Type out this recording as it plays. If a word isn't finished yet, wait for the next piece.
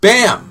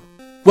Bam!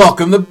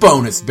 Welcome to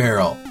Bonus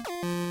Barrel.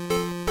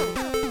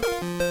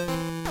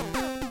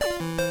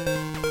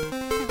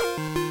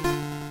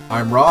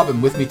 I'm Rob,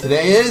 and with me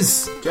today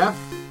is Jeff.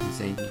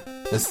 Sadie.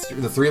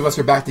 the three of us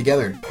are back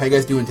together. How you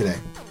guys doing today?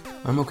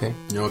 I'm okay.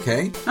 You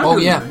okay?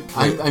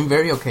 I'm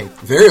very okay.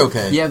 Very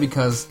okay. Yeah,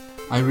 because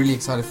I'm really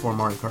excited for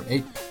Mario Kart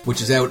 8.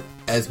 Which is out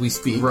as we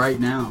speak. Right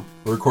now.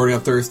 We're recording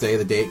on Thursday,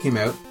 the day it came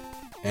out.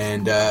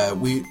 And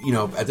we,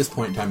 at this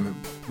point in time,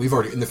 we've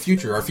already, in the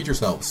future, our future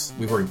selves,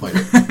 we've already played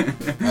it.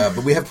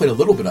 But we have played a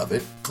little bit of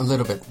it. A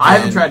little bit. I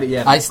haven't tried it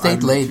yet. I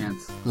stayed late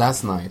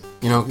last night.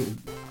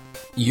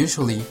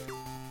 Usually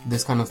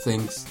this kind of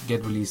things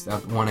get released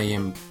at 1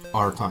 a.m.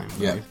 our time.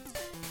 Right? Yeah.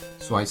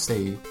 So I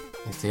stayed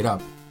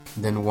up.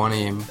 Then 1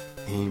 a.m.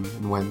 came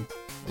and went,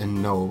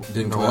 and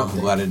Didn't come out. I'm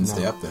glad I didn't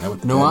stay up then. I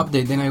went to bed.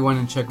 Update. Then I went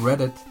and checked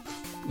Reddit.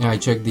 Yeah, I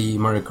checked the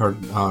Mario Kart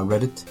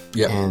Reddit,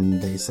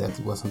 and they said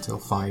it was until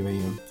 5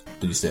 a.m.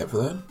 Did you stay up for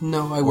that?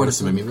 No, I went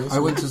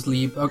to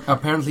sleep.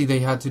 Apparently, they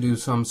had to do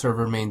some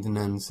server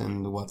maintenance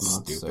and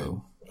whatnot. Stupid.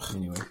 So,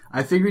 anyway.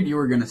 I figured you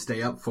were going to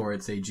stay up for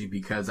it, Seiji,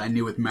 because I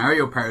knew with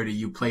Mario Party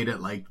you played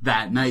it like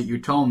that night. You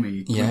told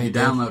me when you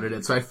downloaded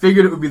it. So I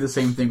figured it would be the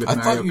same thing with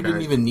Mario Kart. I thought you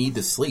didn't even need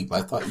to sleep.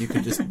 I thought you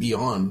could just be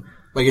on.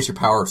 I guess your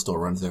power still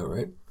runs out,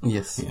 right?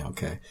 Yes. Yeah,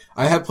 okay.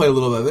 I have played a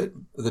little bit of it.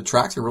 The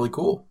tracks are really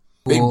cool.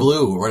 Big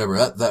Blue or whatever.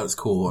 That was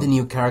cool. The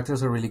new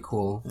characters are really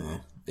cool.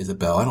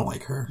 Isabelle, I don't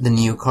like her. The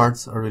new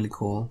carts are really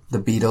cool. The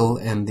Beetle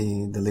and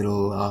the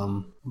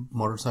little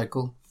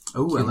motorcycle.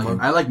 Oh,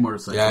 I like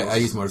motorcycles. Yeah, I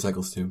use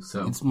motorcycles too.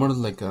 So it's more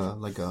like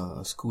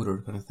a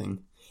scooter kind of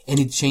thing,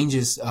 and it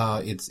changes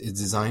its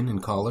design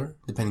and color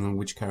depending on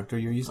which character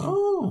you're using.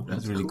 Oh,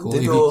 that's really cool.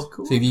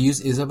 Cool. So if you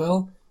use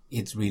Isabelle,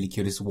 it's really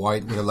cute. It's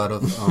white with a lot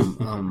of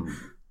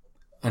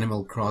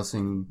Animal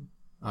Crossing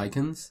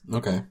icons.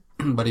 Okay.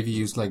 But if you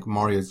use like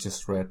Mario, it's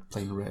just red,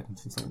 plain red. And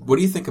things like that. What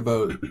do you think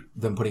about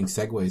them putting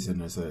Segways in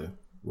as a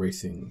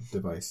racing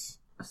device?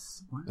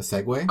 What? A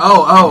Segway?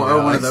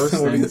 Oh, one of those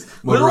things.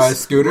 Motorized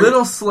scooter?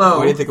 Little slow.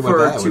 What do you think about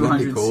that? Would that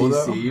be cool,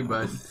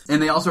 200cc,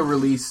 and they also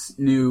release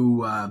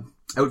new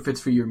outfits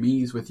for your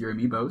Miis with your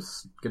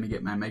amiibos. Gonna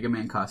get my Mega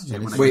Man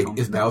costume. When Wait,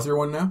 is Bowser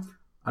one now?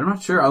 I'm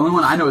not sure. The only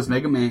one I know is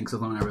Mega Man because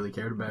it's the one I really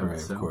cared about. Right,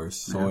 so, of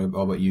course. Yeah. So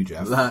all about you,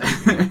 Jeff.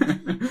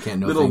 Can't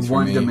know little things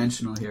from me.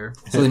 one-dimensional here.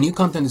 So the new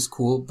content is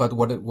cool, but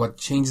what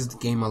changes the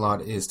game a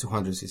lot is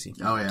 200cc.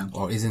 Oh yeah,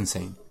 or is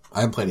insane. I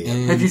haven't played it yet.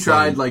 Have you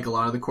tried like a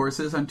lot of the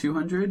courses on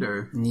 200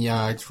 or?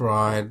 Yeah, I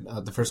tried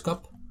the first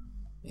cup.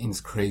 And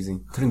it's crazy.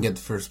 Couldn't get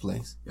the first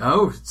place.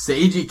 Oh,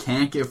 Seiji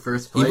can't get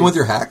first place. Even with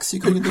your hacks, you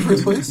couldn't get the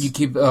first place? You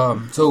keep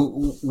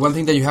so one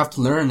thing that you have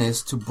to learn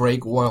is to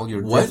brake while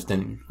you're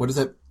drifting. What does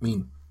that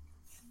mean?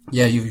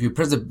 Yeah, you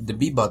press the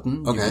B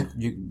button. Okay.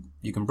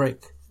 You can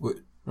brake. What,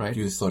 right? Do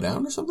you slow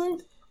down or something?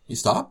 You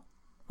stop?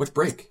 What's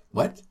brake?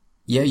 What?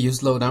 Yeah, you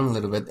slow down a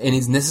little bit, and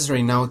it's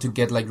necessary now to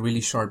get like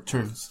really sharp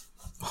turns.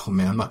 Oh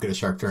man, I'm not good at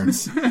sharp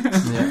turns.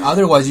 Yeah,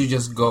 otherwise you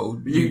just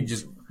go. You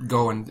just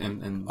go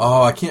and.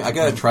 Oh, I can't. I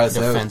gotta try this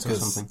out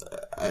because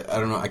I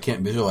don't know. I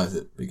can't visualize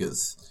it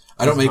because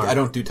I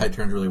don't do tight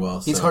turns really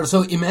well. So. It's hard.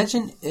 So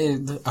imagine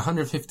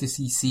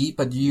 150cc,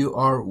 but you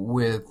are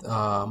with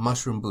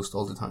mushroom boost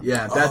all the time.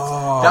 Yeah,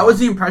 that was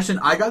the impression.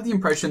 I got the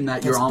impression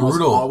that you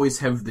always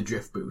have the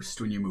drift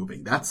boost when you're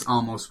moving. That's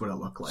almost what it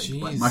looked like.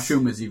 Jeez. But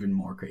mushroom is even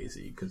more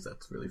crazy because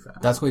that's really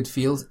fast. That's what it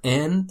feels.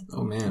 And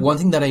man, one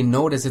thing that I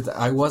noticed is that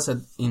I was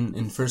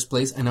in first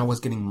place and I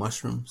was getting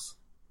mushrooms.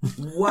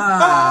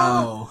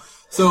 Wow.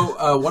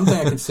 So, one thing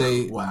I can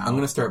say, wow. I'm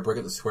going to start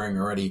breaking the swearing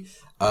already.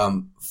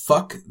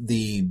 Fuck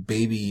the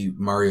baby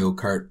Mario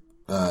Kart,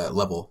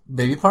 level.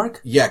 Baby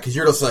Park? Yeah, cause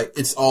you're just like,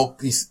 it's all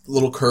these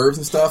little curves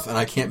and stuff, and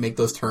I can't make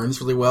those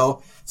turns really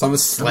well. So I'm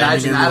just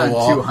slamming into the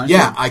wall. 200.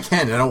 Yeah, I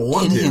can, and I don't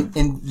want to.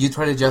 And you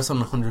try to adjust on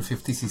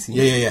 150cc?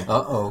 Yeah.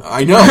 Uh-oh.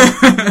 I know.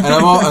 and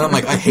I'm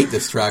like, I hate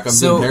this track. I'm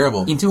doing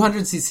terrible. In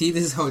 200cc,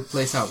 this is how it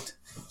plays out.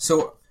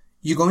 So,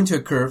 you go into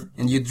a curve,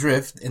 and you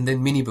drift, and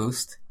then mini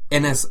boost.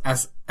 And as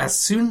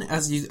soon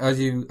as you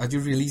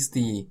release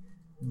the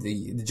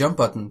jump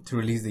button to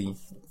release the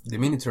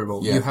mini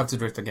turbo, you have to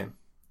drift again.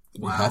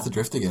 Wow. You have to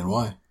drift again.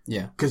 Why?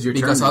 Yeah, because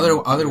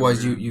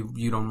otherwise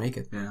you don't make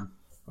it. Yeah.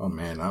 Oh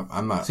man,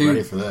 I'm not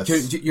ready for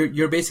this.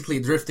 You're basically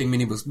drifting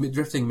mini boost. You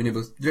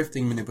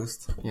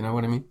know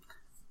what I mean?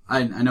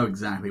 I know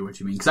exactly what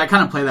you mean because I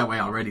kind of play that way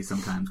already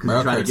sometimes because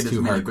I try to get as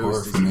many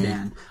boosts as you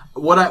can.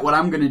 What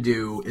I'm gonna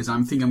do is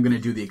I'm gonna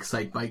do the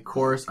Excite Bike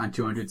course on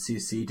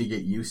 200cc to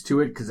get used to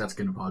it because that's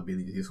gonna probably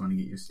be the easiest one to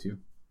get used to.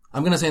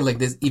 I'm gonna say it like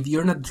this: if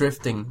you're not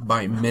drifting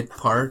by mid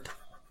part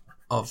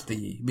of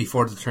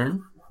before the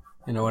turn,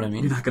 you know what I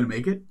mean? You're not gonna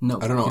make it? No,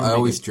 I don't know. I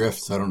always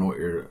drift, so I don't know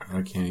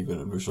I can't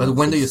even visualize. But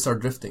when do you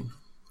start drifting?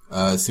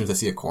 As soon as I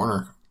see a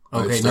corner.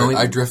 Okay,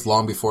 I drift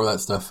long before that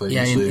stuff.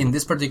 In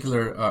this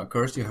particular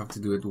course, you have to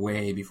do it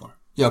way before.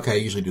 Yeah, okay, I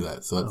usually do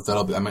that. So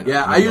that'll be.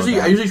 I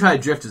usually try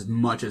to drift as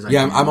much as I can.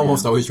 Yeah, I'm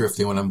almost always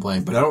drifting when I'm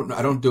playing, but I don't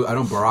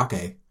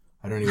barake.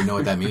 I don't even know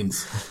what that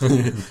means.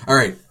 All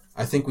right,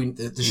 I think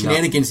the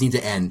shenanigans need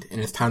to end,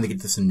 and it's time to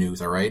get to some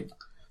news. All right,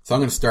 so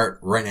I'm going to start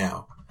right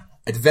now.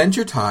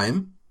 Adventure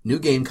Time, new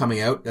game coming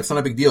out. That's not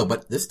a big deal,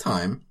 but this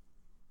time,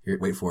 here,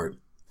 wait for it,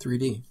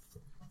 3D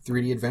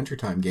Adventure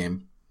Time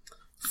game.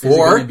 Is it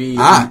going to be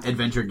an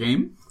adventure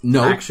game?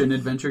 No. Action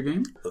adventure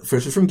game?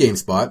 First is from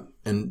GameSpot,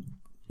 and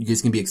you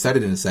guys can be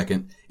excited in a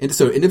second. And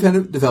so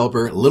independent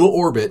developer Little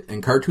Orbit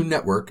and Cartoon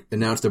Network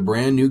announced a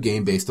brand new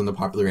game based on the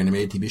popular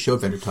animated TV show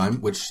Adventure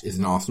Time, which is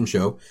an awesome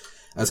show.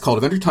 It's called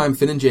Adventure Time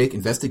Finn and Jake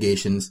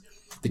Investigations.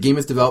 The game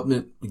is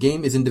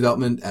in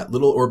development at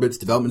Little Orbit's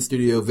development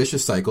studio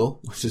Vicious Cycle,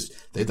 which is,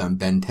 they've done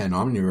Ben 10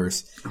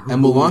 Omniverse,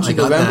 and will launch in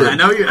November. I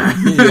know you.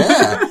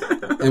 Yeah.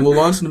 And will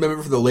launch in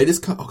November for the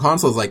latest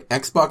consoles like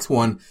Xbox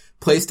One,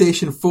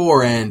 PlayStation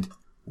 4, and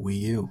Wii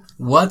U.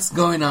 What's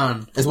going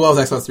on? As well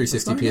as Xbox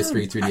 360,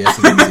 PS3,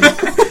 3DS, and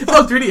PC.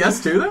 Oh,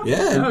 3DS too, though?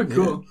 Yeah. Oh,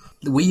 cool.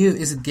 The Wii U,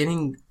 is it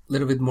getting a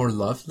little bit more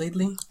love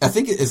lately? I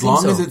think as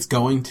long as it's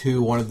going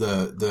to one of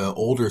the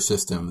older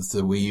systems,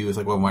 the Wii U is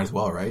like, well, might as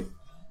well, right?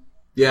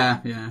 Yeah.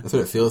 That's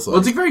what it feels like.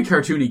 Well, it's a very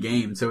cartoony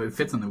game, so it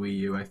fits on the Wii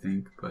U, I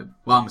think. But,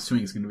 well, I'm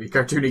assuming it's going to be a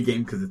cartoony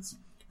game because it's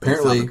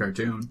based off a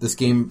cartoon. This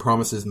game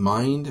promises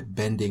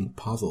mind-bending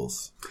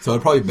puzzles. So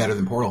it'd probably be better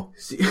than Portal.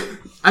 See,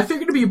 I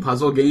figured it'd be a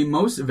puzzle game.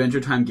 Most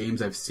Adventure Time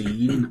games I've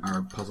seen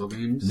are puzzle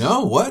games.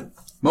 No, what?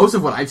 Most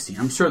of what I've seen.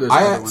 I'm sure there's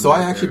other ones So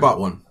I actually bought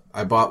one.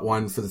 I bought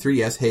one for the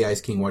 3DS, Hey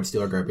Ice King, Why'd You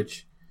Steal Our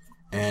Garbage?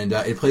 And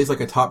it plays like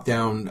a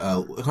top-down,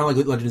 kind of like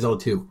Legend of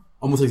Zelda 2.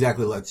 Almost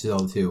exactly like Legend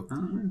of Zelda 2.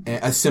 Oh.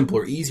 A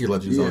simpler, easier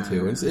Legend of Zelda 2.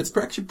 Yeah. It's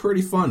actually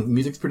pretty fun.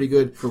 Music's pretty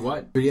good. For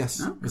what?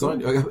 3DS. Oh, cool. It's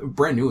only,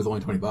 brand new, it was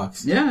only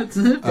 $20. Yeah, it's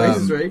price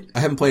is right. I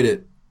haven't played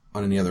it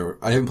on any other.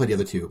 I haven't played the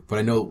other two, but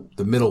I know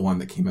the middle one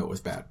that came out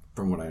was bad,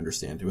 from what I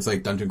understand. It was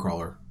like Dungeon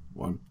Crawler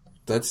one.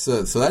 That's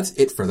so that's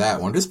it for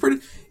that one. Just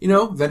pretty,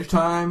 Adventure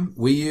Time,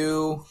 Wii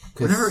U.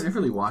 I never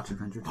really watched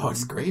Adventure Time. Oh,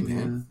 it's great,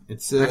 man. Yeah.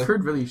 It's I've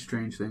heard really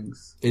strange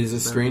things. It is a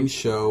strange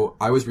show.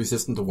 I was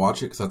resistant to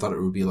watch it because I thought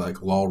it would be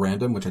like lol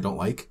random, which I don't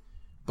like.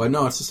 But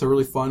no, it's just a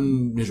really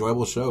fun,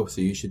 enjoyable show.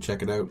 So you should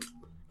check it out.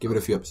 Give it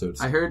a few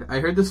episodes. I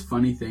heard this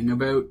funny thing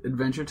about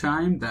Adventure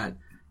Time that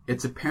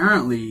it's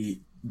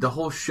apparently the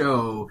whole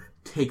show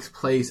takes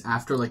place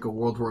after like a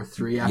World War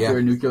III, after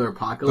a nuclear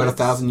apocalypse. About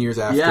 1,000 years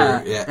after.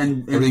 Yeah.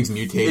 And everything's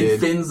mutated. And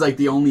Finn's like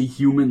the only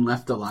human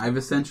left alive,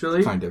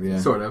 essentially. Kind of, yeah.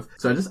 Sort of.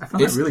 So I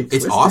found that really twisted.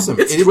 It's awesome.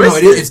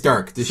 It's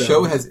dark. The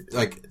show has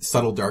like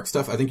subtle dark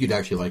stuff. I think you'd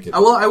actually like it.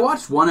 Well, I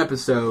watched one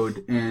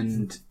episode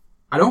and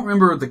I don't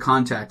remember the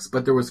context,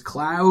 but there was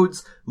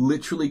clouds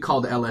literally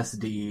called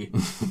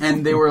LSD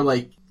and they were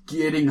like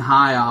getting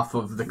high off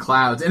of the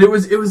clouds, and it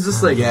was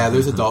just like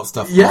there's adult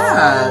stuff.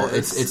 Yeah,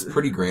 it's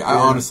pretty great. I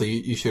honestly,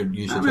 you should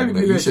check it out.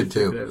 You should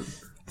too.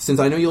 Since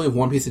I know you only have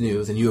one piece of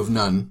news and you have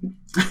none,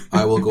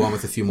 I will go on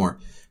with a few more.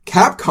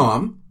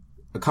 Capcom,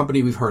 a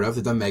company we've heard of,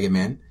 they've done Mega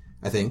Man,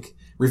 I think,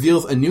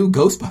 reveals a new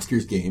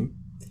Ghostbusters game.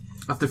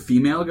 Of the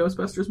female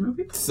Ghostbusters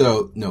movie?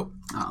 So no,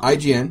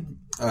 IGN.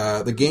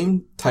 The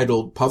game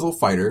titled Puzzle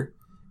Fighter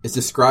is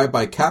described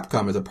by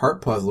Capcom as a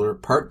part puzzler,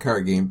 part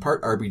card game,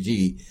 part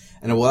RPG,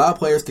 and it will allow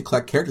players to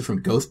collect characters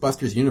from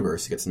Ghostbusters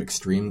universe. You get some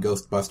extreme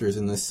Ghostbusters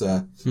in this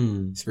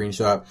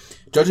screenshot.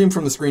 Judging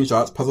from the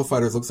screenshots, Puzzle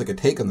Fighters looks like a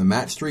take on the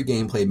match 3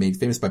 gameplay made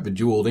famous by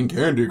Bejeweled and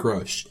Candy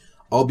Crush,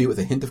 albeit with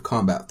a hint of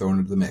combat thrown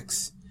into the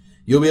mix.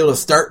 You'll be able to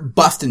start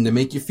busting to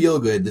make you feel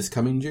good this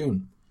coming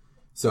June.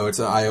 So it's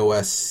an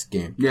iOS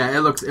game. Yeah,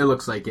 it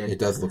looks like it. It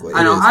does look like it.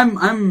 I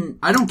know.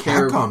 I don't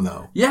care. Capcom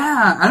though.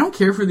 Yeah, I don't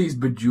care for these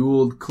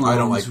Bejeweled clones. I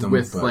don't like them,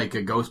 with like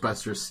a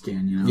Ghostbusters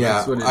skin. Yeah,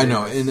 that's what it I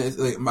know. is. And it's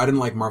like, I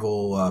didn't like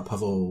Marvel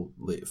Puzzle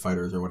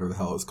Fighters or whatever the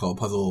hell it's called,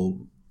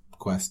 Puzzle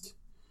Quest.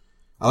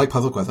 I like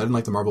Puzzle Quest. I didn't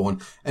like the Marvel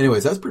one.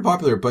 Anyways, that's pretty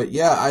popular. But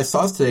yeah, I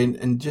saw it today,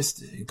 and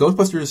just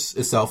Ghostbusters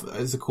itself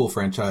is a cool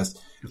franchise.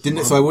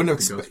 So I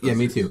wouldn't have yeah,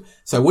 me too.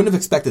 So I wouldn't have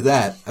expected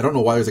that. I don't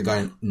know why there's a guy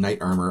in knight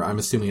armor. I'm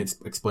assuming it's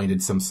explained in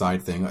some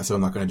side thing, so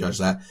I'm not going to judge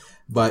that.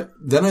 But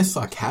then I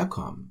saw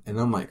Capcom, and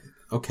I'm like,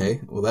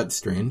 okay, well that's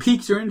strange.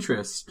 Piques your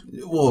interest.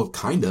 Well,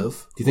 kind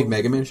of. Do you think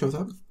Mega Man shows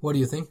up? What do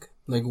you think?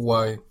 Like,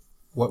 why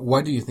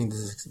do you think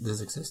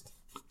this exists?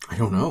 I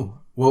don't know.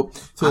 Well,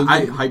 so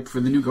I'm hyped for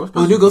the new Ghostbusters.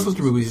 Well, the new Ghostbusters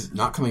movie is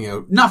not coming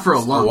out. Not for a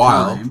long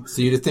while. time.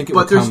 So you'd think it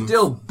would come... But they're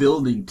still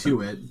building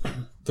to it.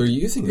 They're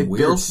using weird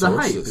builds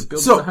sources. It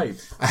builds the hype.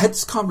 I had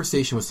this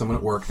conversation with someone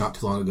at work not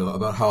too long ago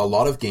about how a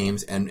lot of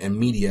games and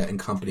media and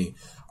company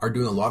are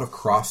doing a lot of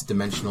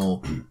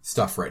cross-dimensional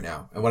stuff right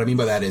now. And what I mean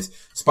by that is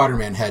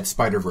Spider-Man had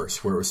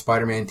Spider-Verse, where it was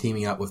Spider-Man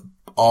teaming up with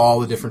all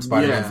the different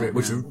Spider-Man,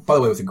 which, by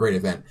the way, was a great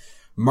event.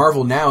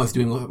 Marvel now is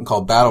doing something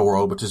called Battle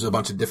World, which is a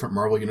bunch of different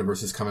Marvel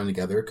universes coming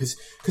together. Because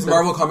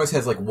Marvel Comics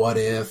has like What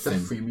If. Is that a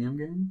freemium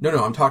game?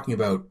 No, I'm talking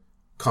about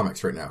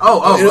comics right now.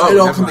 It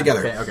all come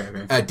together.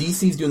 Okay.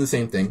 DC's doing the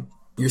same thing.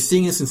 You're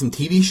seeing this in some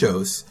TV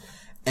shows,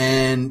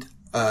 and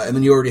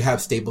then you already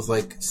have staples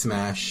like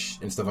Smash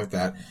and stuff like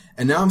that.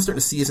 And now I'm starting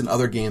to see this in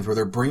other games where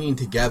they're bringing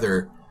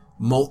together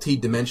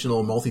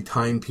multi-dimensional,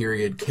 multi-time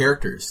period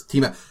characters.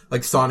 Team up,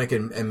 like Sonic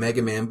and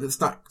Mega Man, but it's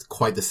not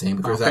quite the same.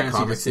 But there's that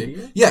comic.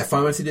 Yeah,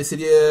 Final Fantasy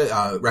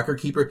Dissidia, Record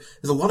Keeper.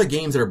 There's a lot of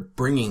games that are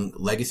bringing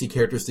legacy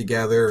characters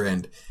together,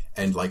 and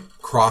and like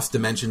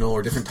cross-dimensional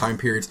or different time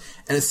periods.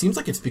 And it seems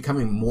like it's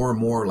becoming more and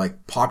more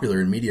like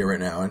popular in media right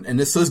now. And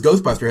this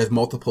Ghostbuster has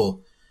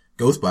multiple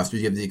Ghostbusters.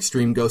 You have the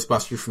Extreme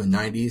Ghostbusters from the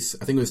 90s.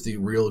 I think it was the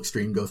real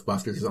Extreme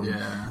Ghostbusters or something.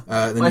 Yeah.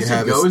 Then you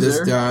have this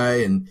guy,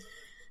 and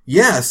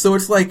so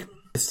it's like,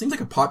 it seems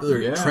like a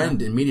popular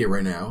trend in media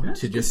right now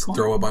to just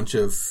throw a bunch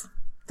of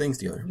things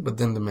together. But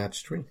then the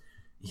match 3.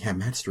 Yeah,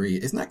 match 3.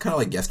 Isn't that kind of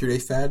like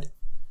yesterday's fad?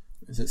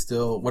 Is it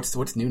still,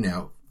 what's new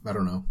now? I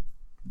don't know.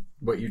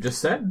 What you just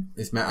said?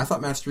 I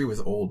thought match 3 was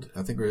old.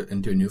 I think we're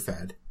into a new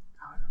fad.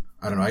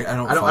 I don't know. I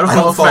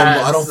don't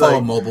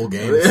follow mobile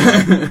games. So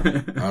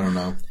I don't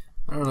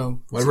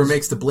know. Whatever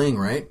makes the bling,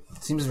 right?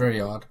 Seems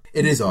very odd.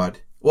 It is odd.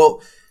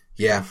 Well,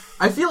 yeah.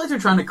 I feel like they're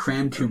trying to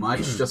cram too much.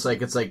 Just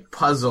like it's like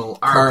puzzle,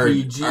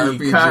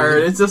 RPG,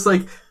 card. It's just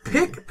like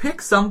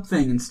pick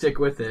something and stick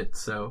with it.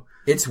 So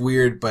it's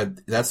weird,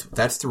 but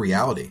that's the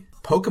reality.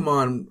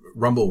 Pokemon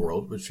Rumble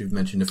World, which we've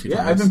mentioned a few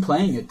times. Yeah, I've been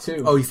playing it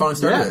too. Oh, you finally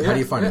started it? How do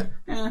you find it?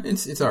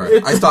 It's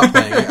alright. I stopped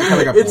playing it. I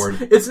kind of got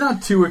bored. It's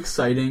not too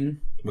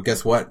exciting. But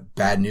guess what?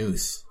 Bad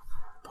news.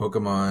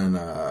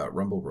 Pokemon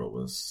Rumble World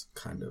was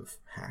kind of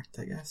hacked,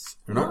 I guess.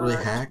 They're not really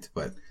hacked,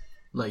 but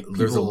like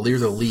there's a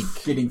leak.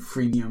 Getting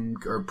freemium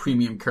or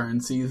premium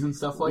currencies and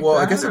stuff like that? Well,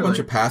 I guess a bunch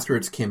of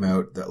passwords came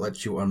out that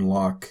let you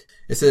unlock.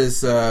 It says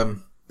the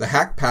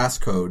hacked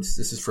passcodes,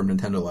 this is from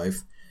Nintendo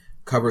Life,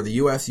 cover the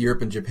US,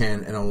 Europe, and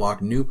Japan and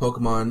unlock new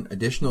Pokemon,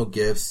 additional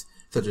gifts,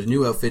 such as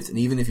new outfits, and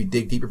even if you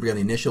dig deeper beyond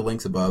the initial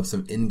links above,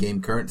 some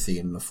in-game currency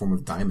in the form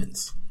of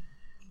diamonds.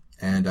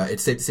 And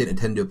it's safe to say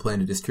Nintendo plan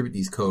to distribute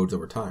these codes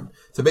over time.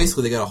 So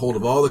basically, they got a hold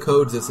of all the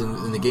codes that's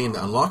in the game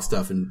that unlock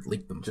stuff and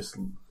leaked them. Just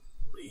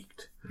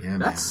leaked. Yeah,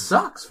 that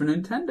sucks for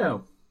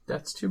Nintendo.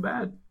 That's too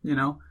bad. You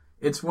know,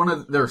 it's one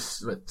of their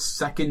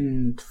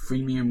second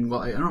freemium.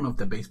 Well, I don't know if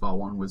the baseball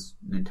one was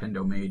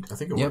Nintendo made. I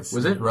think it was.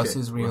 Was it?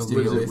 Russ's Real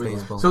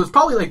Baseball. So it's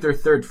probably like their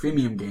third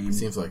freemium game.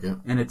 Seems like it.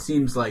 And it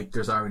seems like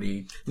there's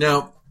already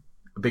now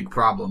a big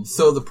problem.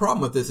 So the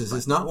problem with this is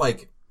it's not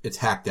like it's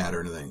hacked at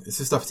or anything. It's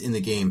just stuff that's in the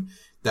game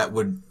that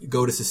would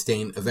go to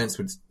sustain events.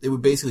 It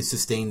would basically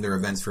sustain their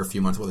events for a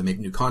few months while they make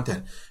new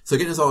content. So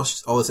getting all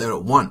this out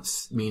at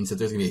once means that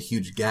there's going to be a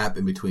huge gap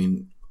in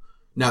between.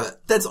 Now,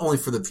 that's only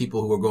for the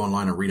people who will go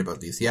online and read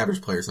about these. The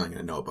average player's not going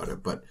to know about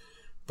it. But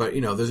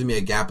you know, there's going to be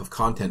a gap of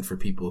content for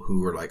people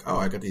who are like, oh,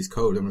 I got these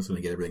codes, I'm just going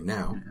to get everything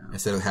now. Yeah.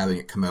 Instead of having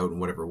it come out in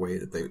whatever way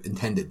that they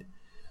intended.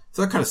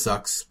 So that kind of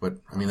sucks. But,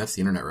 I mean, that's the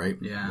internet, right?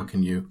 Yeah. What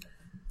can you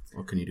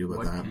do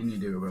about that? What can you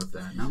do about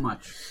that? Not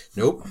much.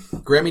 Nope.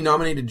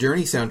 Grammy-nominated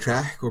Journey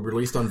soundtrack will be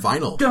released on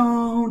vinyl.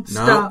 Don't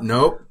stop.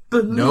 Nope.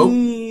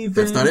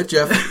 That's not it,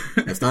 Jeff.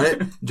 That's not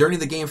it. Journey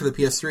the game for the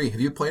PS3.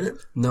 Have you played it?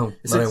 No,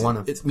 but I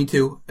want to. It's me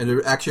too. And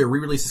there actually a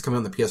re-release is coming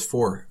on the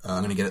PS4.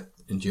 I'm going to get it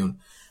in June.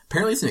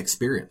 Apparently it's an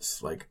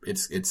experience. Like,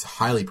 it's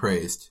highly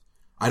praised.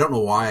 I don't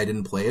know why I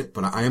didn't play it,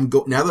 but I am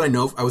now that I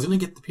know, I was going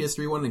to get the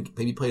PS3 one and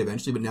maybe play it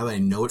eventually, but now that I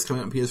know it's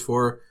coming out on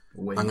PS4,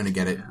 I'm going to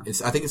get it. Yeah.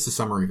 I think it's the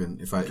summer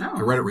even. I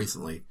read it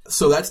recently.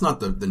 So that's not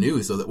the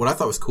news. So what I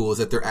thought was cool is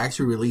that they're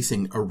actually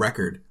releasing a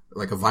record,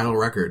 like a vinyl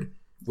record,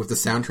 with the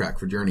soundtrack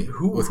for Journey,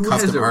 with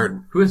custom art.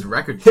 Who has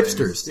record players?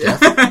 Hipsters, yeah.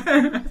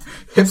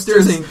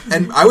 Hipsters,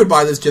 and I would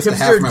buy this just to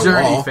have my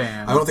Journey wall.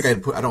 Fans. I don't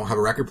think I don't have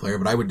a record player,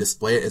 but I would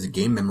display it as a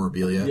game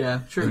memorabilia. Yeah,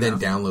 sure. And then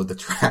download the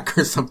track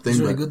or something. It's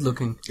really good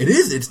looking. It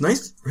is. It's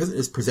nice.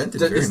 It's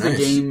presented very nice. Is the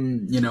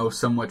game,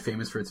 somewhat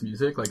famous for its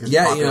music? Like,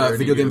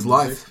 Video Games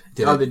Live.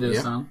 They did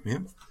a song. Yeah.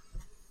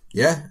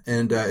 Yeah,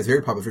 and it's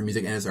very popular for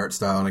music and its art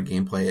style and a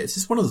gameplay. It's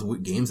just one of those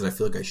games that I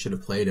feel like I should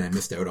have played and I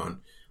missed out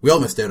on. We all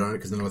missed out on it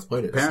because none of us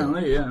played it.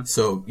 Apparently, yeah.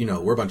 So,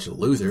 we're a bunch of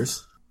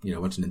losers. A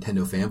bunch of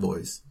Nintendo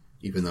fanboys.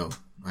 Even though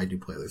I do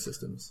play other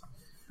systems.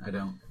 I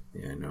don't.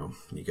 Yeah, I know.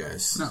 You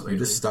guys, really.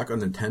 You're just stuck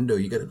on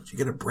Nintendo. You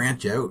gotta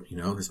branch out,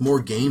 There's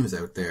more games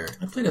out there.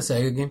 I played a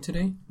Sega game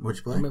today. What'd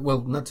you play?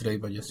 Well, not today,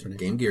 but yesterday.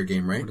 Game Gear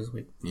game, right? Or this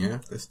week. Yeah,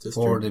 that's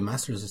For true. the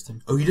Master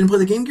System. Oh, you didn't play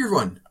the Game Gear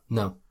one?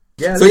 No.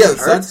 Yeah,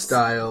 art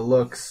style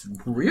looks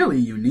really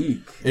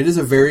unique. It is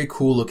a very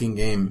cool looking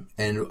game,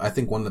 and I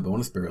think one of the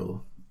bonus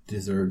barrel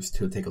deserves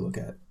to take a look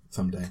at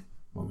someday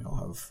when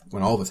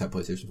all of us have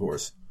PlayStation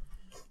 4s.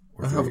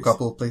 I have a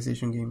couple of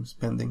PlayStation games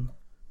pending.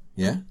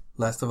 Yeah?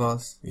 Last of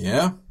Us.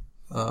 Yeah?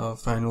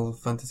 Final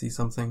Fantasy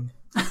something.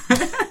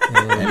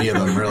 Any of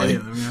them, really.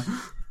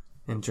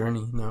 And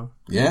Journey, no.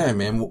 Yeah,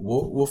 man,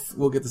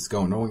 we'll get this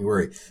going. Don't you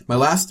worry.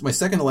 My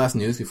second to last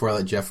news before I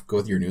let Jeff go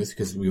with your news,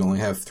 because we only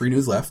have 3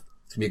 news left.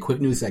 It's gonna be a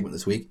quick news segment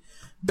this week.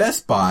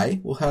 Best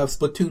Buy will have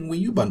Splatoon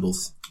Wii U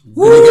bundles.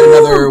 Woo! Can we get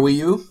another Wii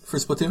U for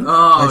Splatoon?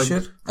 Oh, I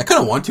should. I kind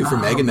of want to for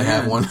Megan to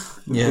have one.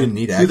 Yeah. We didn't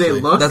need actually. Do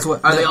they look?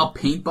 Are they all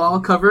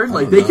paintball covered?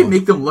 Like they can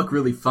make them look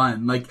really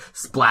fun, like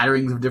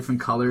splatterings of different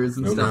colors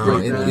and stuff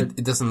like that.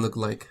 It doesn't look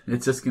like.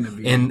 It's just gonna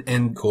be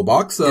and cool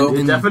box though.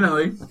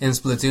 Definitely. And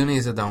Splatoon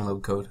is a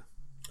download code.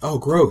 Oh,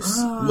 gross.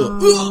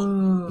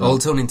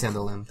 Also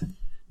Nintendo Land.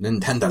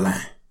 Nintendo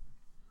Land.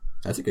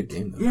 That's a good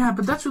game, though. Yeah,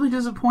 but that's really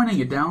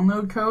disappointing. A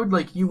download code,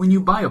 like when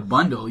you buy a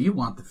bundle, you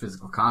want the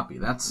physical copy.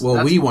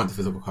 We want the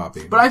physical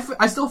copy. But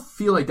I still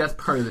feel like that's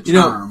part of the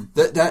charm.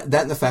 That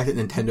and the fact that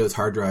Nintendo's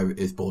hard drive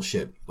is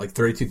bullshit. Like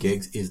 32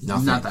 gigs is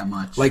nothing. Not that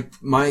much. Like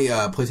my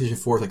PlayStation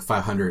 4 is like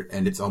 500,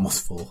 and it's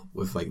almost full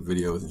with like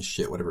videos and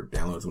shit, whatever it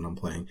downloads when I'm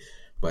playing.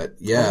 But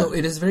yeah, although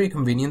it is very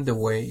convenient the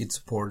way it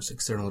supports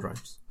external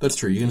drives. That's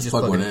true. You can just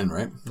plug one in,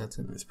 right? That's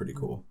it. It's pretty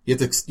cool. You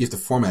have to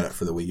format it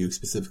for the Wii U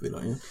specifically,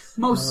 don't you?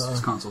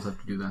 Most consoles have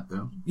to do that,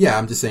 though. Yeah,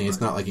 I'm just saying it's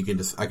not like I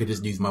could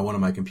just use one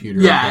of my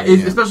computers. Yeah,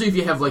 especially if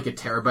you have like a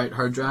terabyte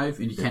hard drive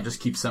and you can't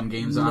just keep some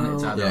games on it.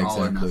 It's either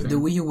all or nothing. The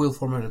Wii U will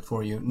format it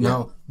for you.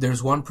 Now,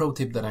 there's one pro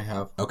tip that I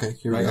have. Okay,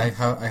 here we go.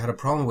 I had a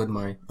problem with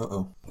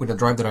with the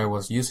drive that I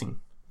was using.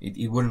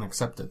 It wouldn't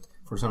accept it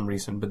for some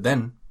reason, but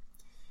then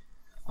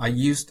I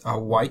used a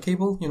Y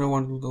cable,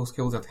 one of those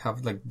cables that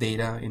have like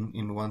data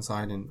in one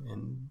side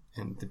and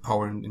the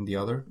power in the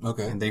other.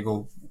 Okay. And they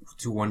go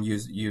to one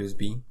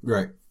USB.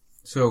 Right.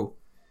 So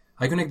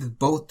I connected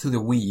both to the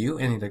Wii U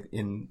and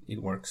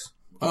it works.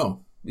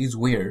 Oh. It's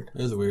weird.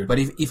 It is weird. But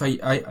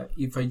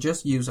if I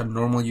just use a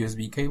normal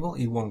USB cable,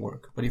 it won't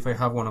work. But if I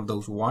have one of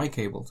those Y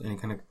cables and it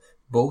connect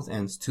both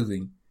ends to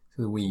the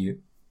Wii U,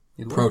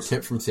 it works. Pro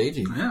tip from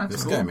Seiji. Yeah,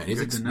 this cool. guy, man, he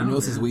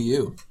knows his Wii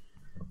U.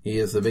 He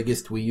has the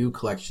biggest Wii U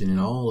collection in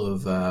all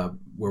of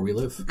where we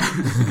live.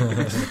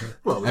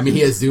 Well, I mean, he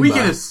has Zumba. We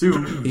can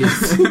assume. He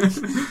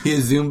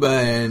has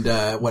Zumba and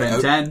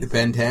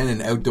Ben 10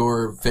 and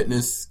outdoor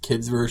fitness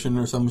kids version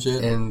or some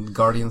shit. And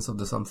Guardians of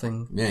the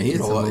something. Yeah,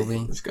 he's a lot.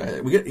 This guy,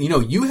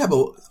 you have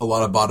a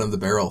lot of bottom of the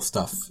barrel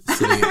stuff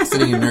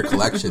sitting in your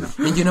collection.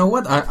 And you know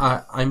what?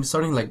 I'm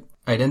starting like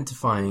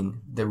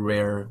identifying the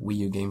rare Wii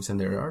U games, and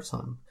there are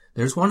some.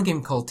 There's one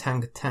game called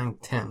Tank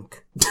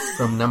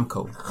from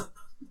Namco.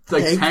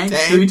 Like tank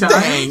 3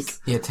 times?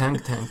 Yeah,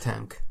 Tank.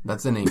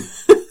 That's the name.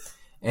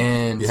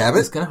 And you have it?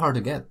 It's kind of hard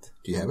to get.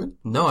 Do you have it?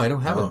 No, I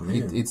don't have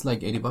it. It's like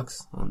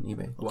 $80 on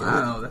eBay.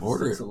 Wow,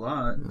 that's a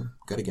lot. Yeah.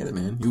 Gotta get it,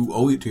 man. You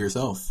owe it to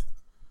yourself.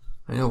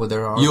 I know, but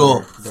there are.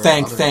 You'll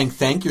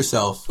thank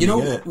yourself.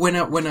 When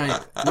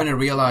I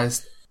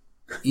realized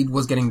it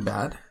was getting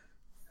bad,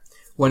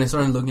 when I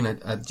started looking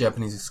at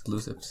Japanese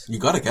exclusives. You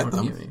gotta get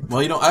them. Well,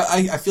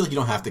 I feel like you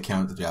don't have to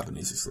count the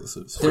Japanese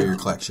exclusives for your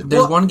collection.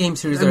 There's one game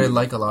series that I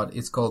like a lot.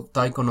 It's called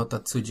Taiko no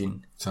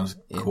Tatsujin. Sounds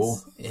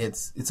cool.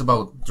 It's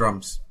about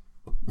drums.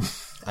 Do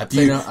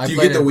you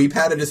get the Wii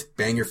Pad and just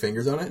bang your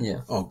fingers on it?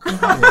 Yeah. Oh, God.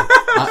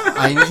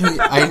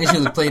 I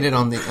initially played it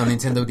on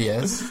Nintendo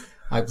DS.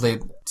 I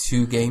played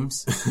 2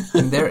 games,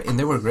 and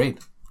they were great.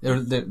 They're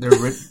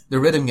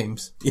rhythm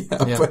games. Yeah.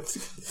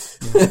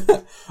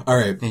 All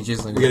right. We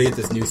gotta get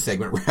this new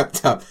segment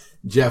wrapped up.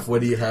 Jeff,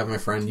 what do you have, my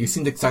friend? You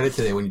seemed excited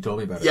today when you told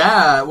me about it.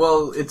 Yeah,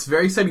 well, it's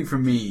very exciting for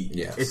me.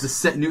 Yes.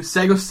 It's a new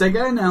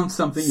Sega announced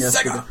something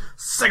yesterday.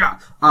 Sega!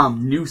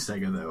 New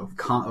Sega, though.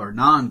 Or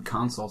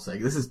non-console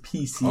Sega. This is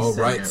PC Sega,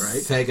 right?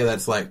 Sega,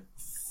 that's like,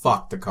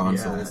 fuck the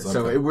consoles. Yeah,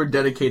 so we're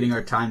dedicating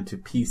our time to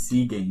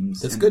PC games.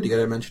 That's good. You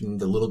gotta mention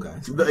the little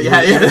guys.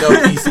 Yeah. Even though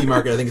PC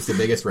market, I think it's the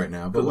biggest right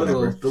now, but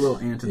whatever. The little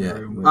ant in the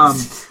room.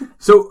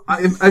 So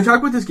I've talked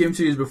about this game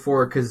series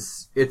before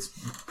because it's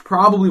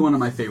probably one of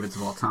my favorites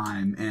of all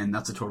time, and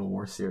that's a Total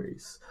War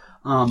series.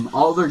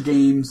 All their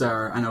games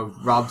are, I know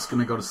Rob's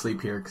gonna go to sleep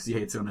here because he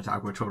hates it when I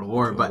talk about Total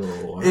War, but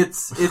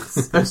it's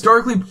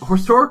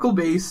historical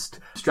based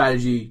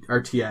strategy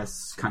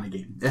RTS kind of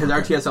game. It has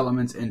RTS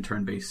elements and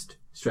turn-based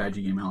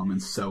strategy game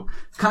elements, so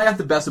kind of got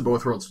the best of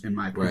both worlds in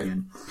my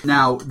opinion. Right.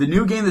 Now, the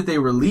new game that they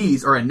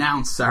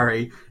announced,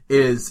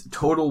 is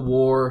Total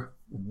War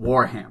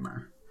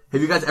Warhammer.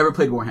 Have you guys ever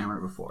played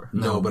Warhammer before?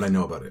 No, but I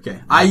know about it.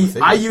 Okay, I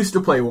used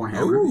to play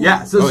Warhammer. Ooh.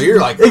 Yeah, so you're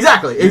like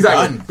exactly.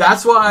 Done.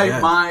 That's why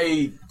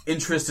my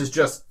interest is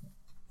just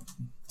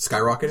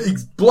skyrocketed?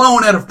 He's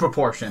blown out of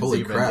proportions.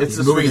 Holy even. crap. It's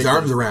He's moving his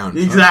arms around.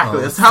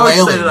 Exactly. That's how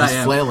excited I am.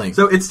 He's flailing.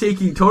 So it's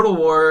taking Total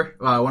War,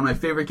 one of my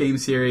favorite game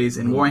series,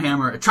 and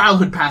Warhammer, a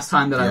childhood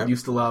pastime that I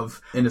used to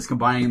love, and it's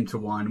combining them to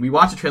one. We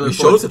watched a trailer. You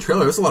showed us a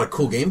trailer. There's a lot of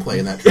cool gameplay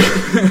in that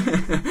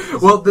trailer.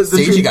 Well,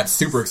 Seiji got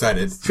super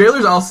excited.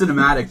 Trailer's all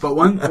cinematic, but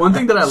one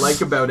thing that I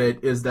like about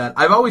it is that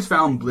I've always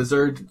found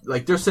Blizzard,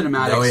 like, their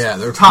cinematics, oh yeah,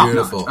 they're top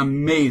beautiful. Notch,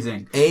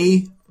 amazing.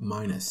 A-.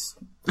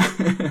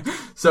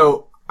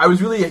 So I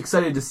was really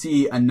excited to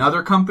see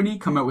another company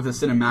come out with a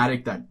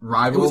cinematic that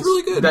rivals. It was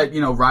really good. That,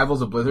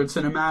 rivals a Blizzard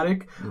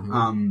cinematic.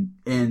 Mm-hmm.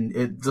 And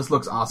it just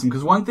looks awesome.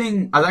 Because one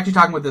thing, I was actually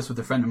talking about this with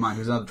a friend of mine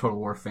who's another Total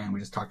War fan. We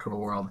just talk Total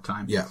War all the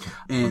time. Yeah.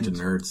 And, bunch of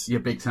nerds. Yeah,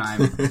 big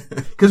time.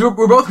 Because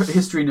we're both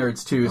history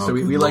nerds too, so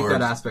we like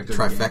that aspect of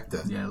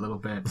Trifecta. The game. Yeah, a little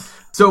bit.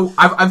 So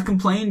I've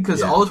complained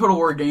because all the Total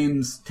War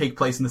games take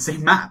place in the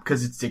same map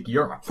because it's like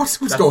Europe. What's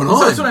going on?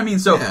 So that's what I mean.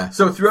 So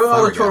throughout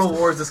all the Total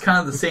Wars, it's kind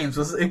of the same.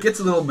 So it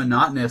gets a little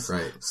monotonous.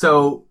 Right.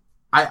 So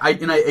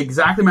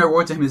exactly my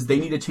word to him is they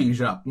need to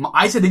change it up.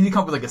 I said they need to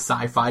come up with like a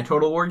sci-fi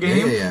Total War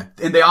game. Yeah.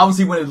 And they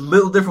obviously went a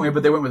little different way,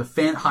 but they went with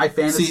a high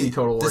fantasy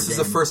Total War game. This is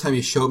the first time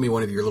you showed me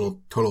one of your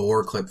little Total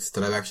War clips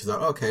that I've actually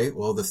thought, okay,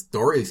 well, the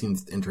story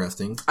seems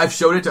interesting. I've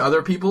showed it to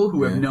other people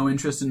who have no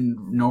interest in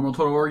normal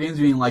Total War games,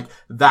 being like,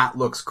 that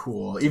looks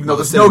cool, even though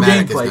there's no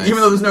gameplay. Nice.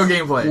 Even though there's no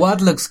gameplay.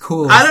 What looks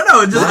cool? I don't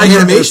know. Just the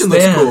animation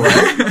looks cool,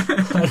 right?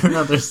 I don't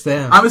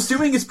understand. I'm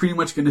assuming it's pretty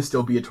much going to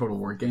still be a Total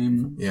War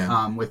game.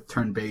 Yeah. With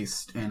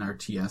turn-based and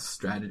RTS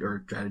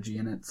strategy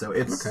in it. So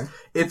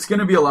it's going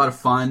to be a lot of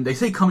fun. They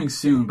say coming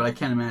soon, but I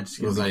can't imagine it's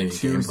going to be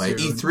too soon.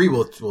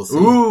 E3 we'll see.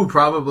 Ooh,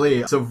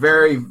 probably. So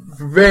very,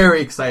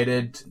 very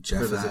excited.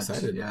 Jeff is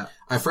excited. Yeah.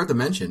 I forgot to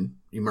mention,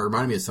 you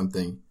reminded me of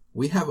something.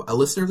 We have a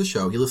listener of the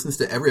show. He listens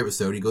to every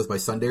episode. He goes by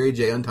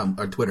SundaryJ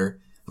on Twitter.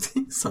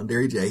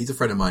 SundaryJ. He's a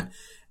friend of mine.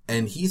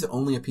 And he's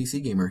only a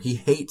PC gamer. He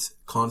hates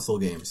console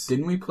games.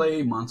 Didn't we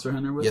play Monster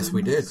Hunter with him? Yes,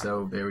 we did.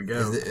 So there we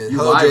go.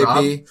 Hello,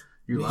 JP.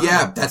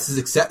 Yeah, that's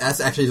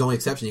actually his only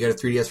exception. You got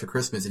a 3DS for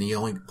Christmas, and he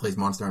only plays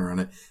Monster Hunter on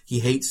it. He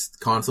hates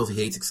consoles. He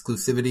hates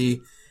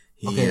exclusivity.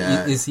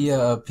 Is he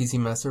a PC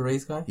Master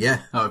Race guy?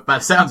 Yeah. Oh, by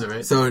the sounds of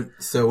it. So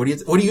what do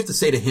you have to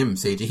say to him,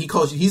 Seiji?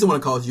 He's the one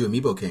who calls you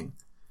Amiibo King,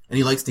 and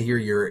he likes to hear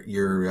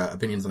your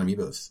opinions on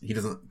Amiibos. He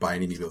doesn't buy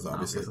any Amiibos,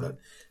 obviously, but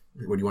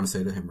what do you want to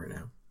say to him right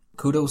now?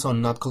 Kudos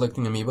on not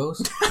collecting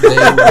Amiibos.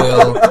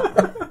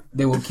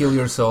 They will kill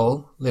your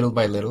soul little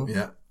by little.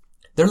 Yeah.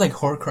 They're like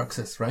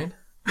Horcruxes, right?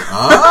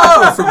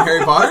 Oh, from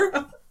Harry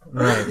Potter?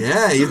 Right.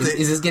 Yeah.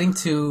 Is this getting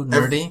too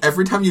nerdy?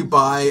 Every time you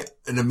buy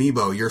an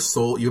Amiibo,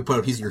 you put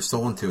a piece of your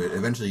soul into it.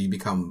 Eventually you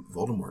become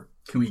Voldemort.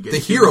 Can we get the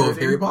hero of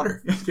Harry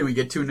Potter? Can we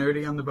get too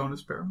nerdy on the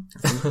bonus barrel?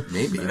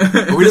 Maybe.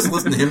 But we just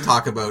listen to him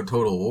talk about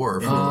Total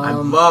War. I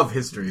love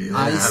history.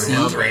 I see.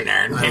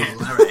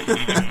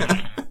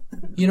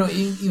 You know,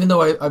 even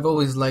though I've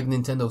always liked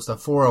Nintendo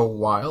stuff for a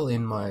while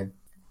in my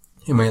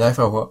life,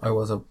 I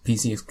was a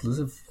PC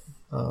exclusive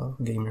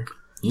gamer.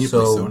 You play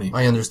Sony.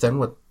 I understand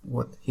what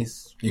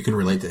his. You can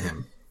relate to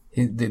him.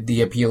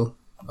 The appeal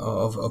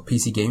of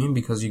PC gaming,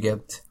 because you get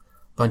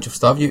a bunch of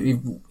stuff.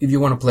 If you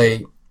want to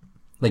play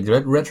like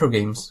retro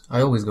games, I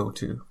always go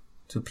to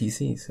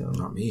PC. So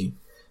not me.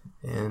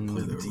 And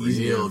it's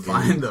easy to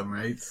find them,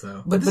 right?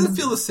 So, but it doesn't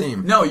feel the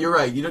same. No, you're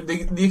right. You know,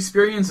 the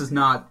experience is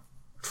not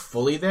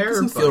fully there. It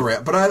doesn't feel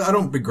right. But I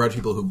don't begrudge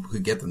people who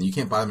get them. You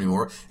can't buy them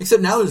anymore.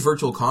 Except now there's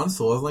Virtual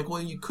Console. I was like,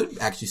 well, you could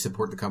actually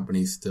support the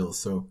companies still.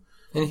 So.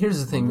 And here's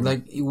the thing: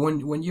 like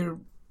when you're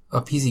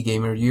a PC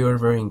gamer, you are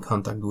very in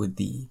contact with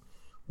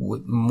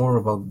more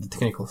about the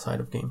technical side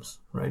of games,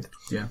 right?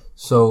 Yeah.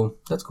 So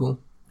that's cool.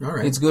 All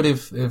right. It's good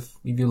if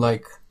you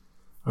like,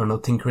 I don't know,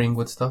 tinkering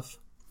with stuff.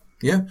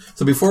 Yeah.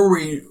 So before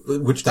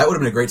which that would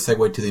have been a great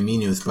segue to the Me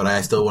News, but I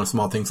still want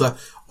small things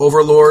left.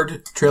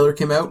 Overlord trailer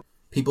came out.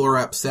 People are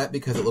upset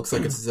because it looks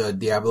like it's a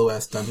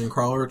Diablo-esque dungeon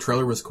crawler.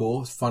 Trailer was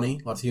cool. It's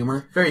funny. Lots of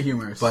humor. Very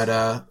humorous. But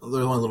there's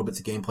only little bits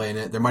of gameplay in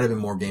it. There might have been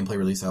more gameplay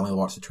released. I only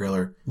watched the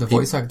trailer. The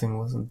voice acting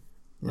wasn't...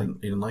 You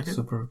didn't like it?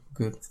 Super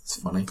good. It's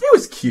funny. It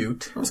was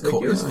cute. It was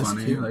cool. It was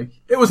funny.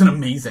 It wasn't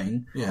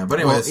amazing. Yeah, but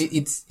anyways.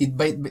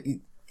 Well,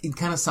 it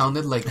kind of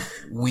sounded like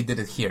we did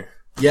it here.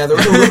 Yeah, there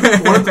was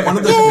one of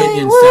the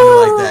minions sounded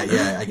like that.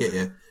 Yeah, I get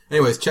you.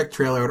 Anyways, check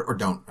trailer or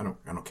don't. I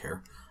don't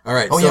care. All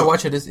right. Yeah,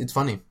 watch it. It's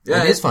funny.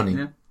 Yeah, it is funny.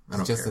 Yeah. I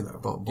don't care.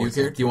 Do you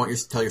care? Do you want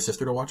tell your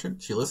sister to watch it?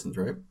 She listens,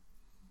 right?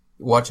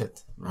 Watch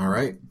it. All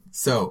right.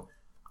 So,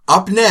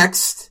 up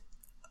next,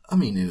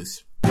 Me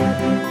News.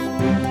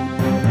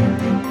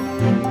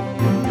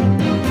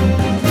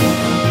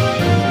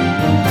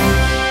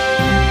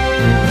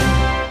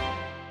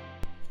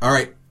 All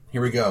right,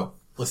 here we go.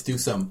 Let's do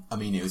some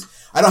Me News.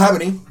 I don't have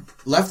any.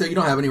 Lefter, you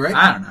don't have any, right?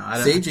 I don't know.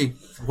 Seiji,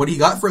 what do you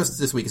got for us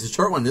this week? It's a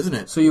short one, isn't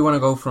it? So you want to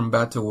go from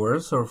bad to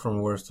worse or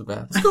from worse to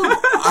bad? Let's go.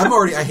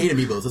 I hate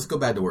Amiibos. Let's go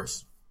bad to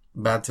worse.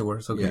 Bad to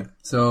worse, okay. Yeah.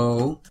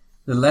 So,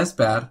 the less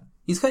bad,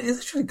 it's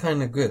actually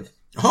kind of good.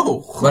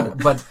 Oh.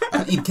 But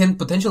it can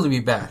potentially be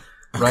bad,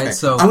 right? Okay.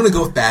 So I'm going to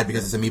go with bad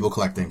because it's Amiibo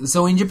collecting.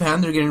 So in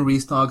Japan, they're getting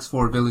restocks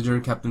for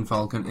Villager, Captain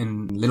Falcon,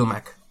 and Little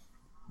Mac.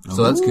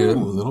 So that's good.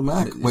 Little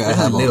Mac. Wait, I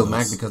have Little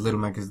Mac because Little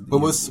Mac is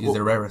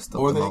the rarest.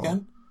 What were they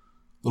again?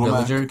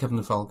 Villager,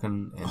 Captain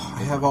Falcon, and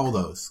I have all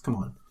those. Come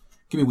on.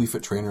 Give me a Wii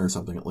Fit Trainer or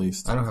something at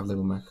least. I don't have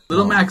Little Mac.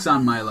 Little Mac's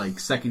on my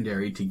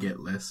secondary to get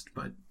list,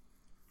 but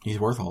he's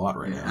worth a lot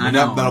right now. I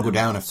know. That'll go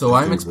down if. So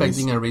I'm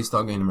expecting a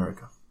restock in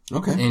America.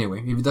 Okay.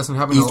 Anyway, if it doesn't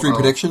happen, E3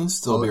 predictions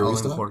still be a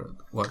restock.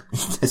 What? I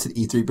said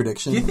E3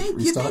 prediction. Do you think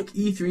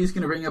E3 is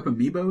going to bring up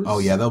Amiibos? Oh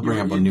yeah, they'll bring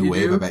up a new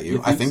wave. I bet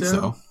you. I think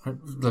so.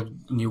 Like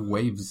new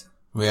waves.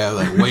 Yeah,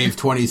 like Wave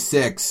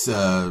 26,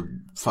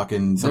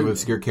 fucking some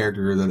obscure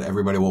character that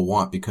everybody will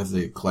want because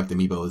they collect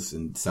Amiibos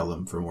and sell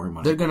them for more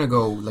money. They're gonna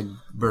go like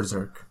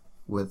berserk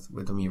with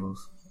Amiibos.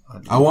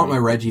 I want my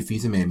Reggie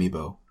Fils-Aimé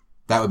Amiibo.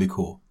 That would be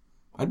cool.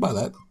 I'd buy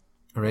that.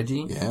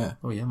 Reggie? Yeah.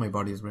 Oh yeah, my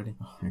body is ready.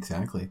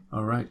 Exactly.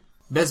 All right.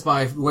 Best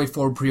Buy Wave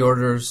 4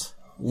 pre-orders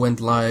went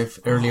live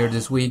earlier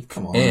this week.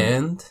 Come on.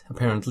 And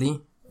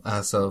apparently,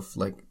 as of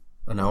like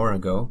an hour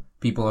ago,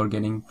 people are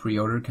getting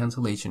pre-order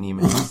cancellation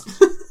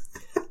emails.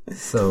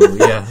 So,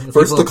 yeah.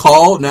 First the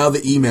call, now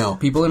the email.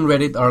 People in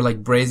Reddit are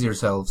like, brace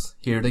yourselves.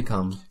 Here they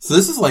come. So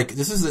this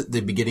is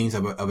the beginnings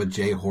of a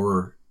J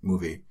horror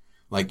movie.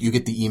 Like, you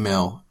get the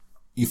email,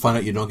 you find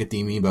out you don't get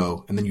the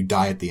amiibo, and then you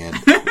die at the end.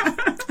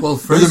 Well,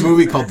 first, there's a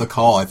movie called The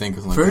Call, I think.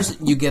 First,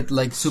 you get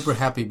like super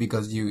happy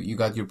because you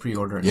got your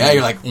pre-order. Yeah,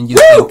 you're like, and you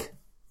think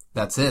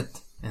that's it,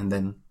 and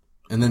then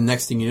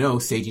next thing you know,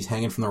 Seiji's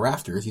hanging from the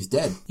rafters. He's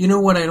dead. You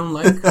know what I don't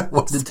like?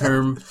 The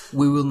term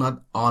 "we will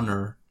not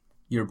honor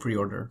your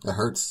pre-order." That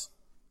hurts.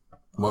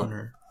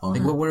 Honor.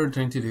 Like what we're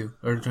trying to do?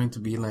 We're trying to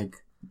be like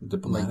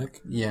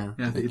diplomatic. Yeah,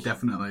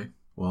 definitely.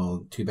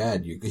 Well, too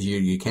bad because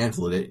you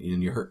canceled it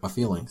and you hurt my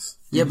feelings.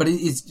 Yeah, but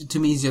it's to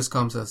me it just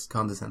comes as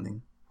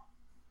condescending.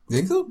 You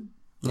think so?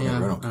 Yeah,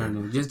 I don't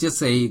know. Just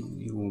say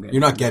you won't get it.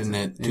 You're not getting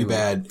it. Anyway. Too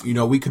bad. You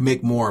know, we could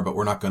make more, but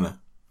we're not gonna.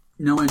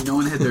 No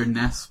one had their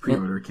Nest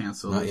pre-order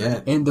canceled. Not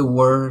yet. And the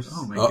worst.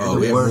 Oh my god.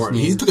 We have more.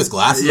 He took his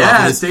glasses off.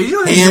 Yeah, his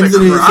hands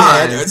in his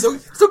head.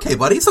 It's okay,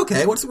 buddy. It's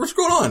okay. What's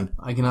going on?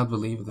 I cannot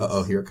believe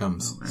this. Here it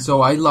comes. So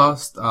I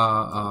lost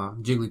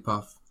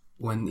Jigglypuff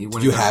when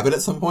Did you have it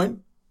at some point?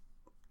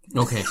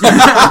 Okay.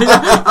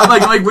 I'm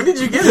like, when did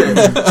you get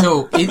it?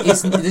 So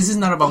this is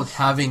not about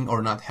having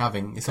or not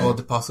having. It's about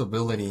the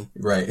possibility,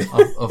 right,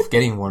 of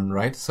getting one,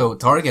 right? So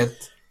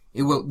Target,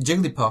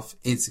 Jigglypuff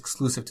is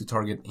exclusive to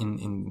Target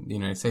in the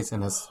United States,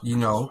 and as you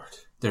know,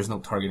 there's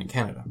no Target in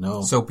Canada.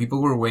 No. So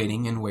people were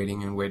waiting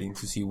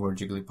to see where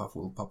Jigglypuff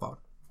will pop out.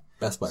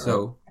 Best Buy.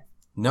 So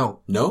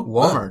no,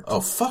 Walmart.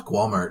 Oh fuck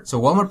Walmart.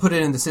 So Walmart put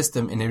it in the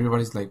system, and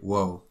everybody's like,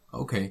 whoa.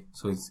 Okay,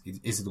 so is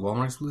it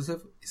Walmart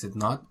exclusive? Is it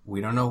not?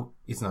 We don't know.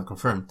 It's not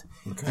confirmed.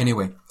 Okay.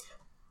 Anyway,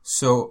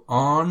 so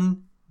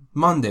on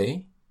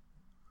Monday,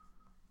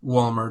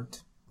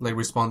 Walmart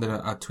responded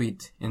a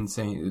tweet and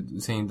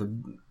saying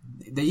that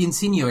they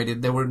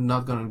insinuated there were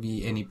not going to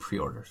be any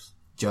pre-orders.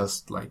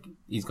 Just like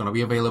it's going to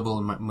be available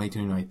on May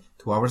 29th.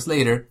 2 hours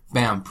later,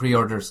 bam,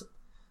 pre-orders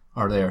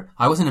are there.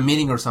 I was in a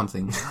meeting or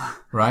something,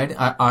 right?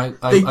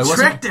 They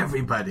tricked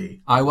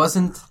everybody. I was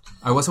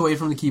away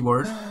from the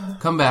keyboard.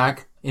 Come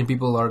back. And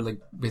people are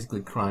basically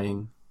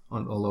crying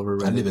all over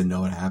Reddit. I didn't even know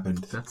what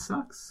happened. That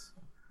sucks.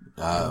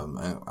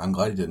 I'm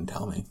glad you didn't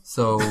tell me.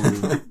 So,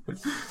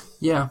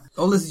 yeah,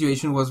 all the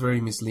situation was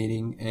very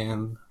misleading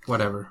and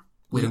whatever.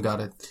 We don't got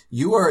it.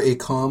 You are a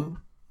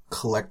calm,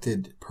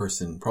 collected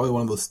person. Probably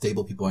one of those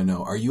stable people I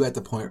know. Are you at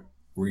the point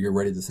where you're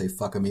ready to say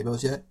fuck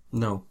amiibos yet?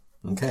 No.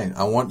 Okay,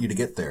 I want you to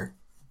get there.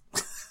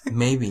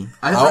 Maybe.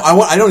 I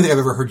don't think I've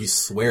ever heard you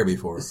swear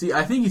before. See,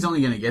 I think he's only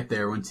going to get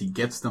there once he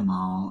gets them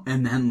all,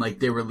 and then,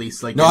 they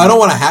release, No, I don't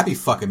want a happy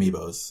fuck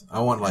amiibos.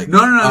 I want,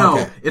 No.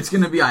 Okay. It's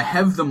going to be, I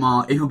have them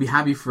all, and he'll be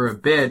happy for a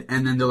bit,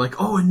 and then they're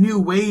like, oh, a new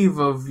wave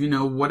of,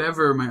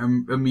 whatever, my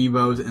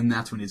amiibos, and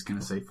that's when he's going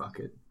to say fuck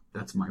it.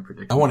 That's my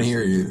prediction. I want to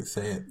hear you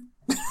say it.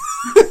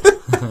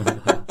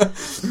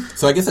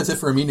 So I guess that's it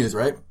for Ami News,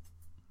 right?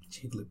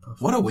 Jigglypuff.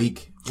 What a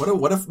week. What a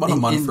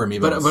month for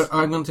Amiibos. But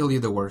I'm going to tell you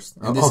the worst.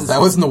 And that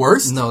wasn't the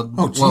worst? No.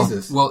 Oh,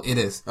 Jesus. Well, it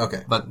is.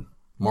 Okay. But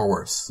more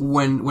worse.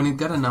 When it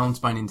got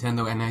announced by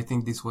Nintendo, and I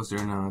think this was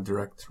during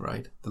Direct,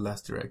 right? The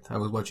last Direct. I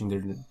was watching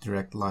their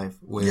Direct live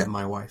with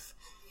my wife.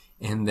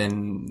 And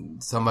then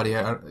somebody,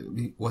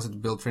 was it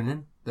Bill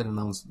Trinan, that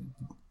announced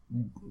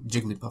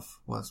Jigglypuff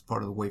was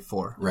part of the Wave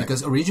 4. Right.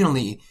 Because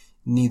originally,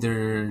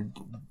 neither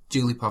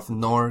Jigglypuff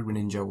nor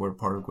Greninja were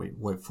part of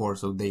Wave 4,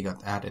 so they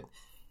got added.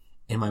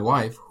 And my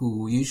wife,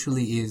 who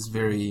usually is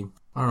very,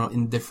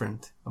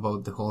 indifferent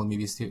about the whole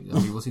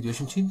amiibo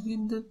situation, she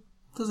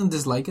doesn't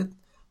dislike it.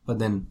 But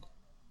then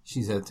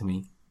she said to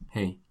me,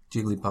 hey,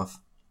 Jigglypuff.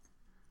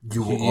 She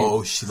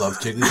loves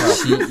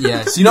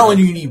Jigglypuff. So when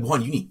you need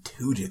one, you need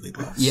 2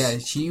 Jigglypuffs. Yeah,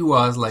 she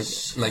was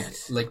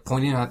like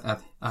pointing at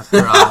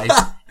her eyes,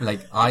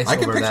 eyes I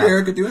can over picture that.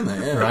 Erica doing that,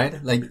 yeah.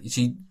 Right?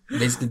 She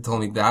basically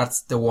told me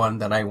that's the one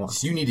that I want.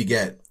 So you need to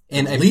get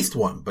at least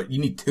one, but you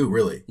need 2,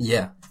 really.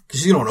 Yeah.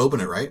 Because she's going to open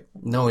it, right?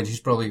 No, and she's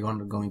probably going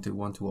to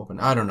want to open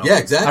it. I don't know. Yeah,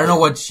 exactly. I don't know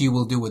what she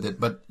will do with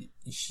it, but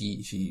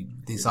she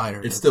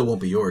desired it. It still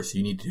won't be yours, so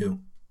you need 2.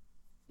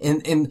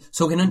 And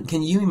so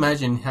can you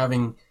imagine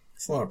having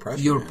a lot of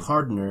pressure, your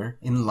partner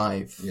in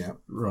life,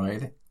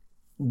 right?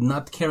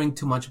 Not caring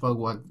too much about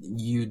what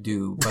you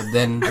do, but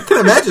then... I can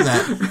imagine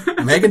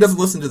that. Megan doesn't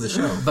listen to the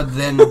show. But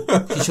then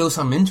she shows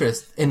some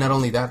interest, and not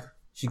only that,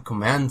 she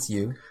commands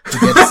you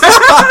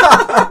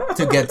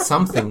to get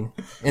something.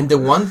 And the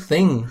one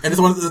thing... And it's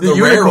one of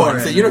the rare one.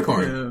 It's a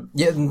unicorn.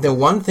 Yeah, the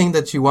one thing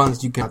that she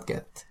wants, you cannot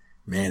get.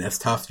 Man, that's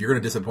tough. You're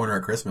going to disappoint her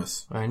at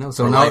Christmas. I know.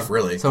 So now, life,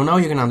 really. So now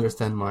you can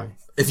understand my...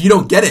 If you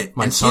don't get it,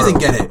 and she doesn't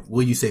get it,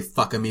 will you say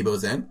fuck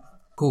amiibos then?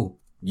 Cool.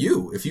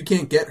 If you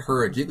can't get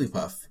her a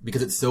Jigglypuff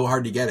because it's so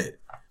hard to get it,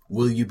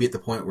 will you be at the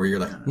point where you're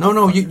like...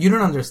 No, you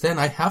don't understand.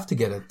 I have to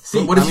get it.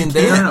 See, what if you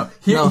can't?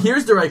 No.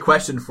 Here's the right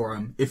question for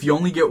him. If you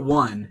only get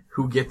one,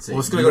 who gets it?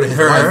 Well, it's going to go to his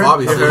wife,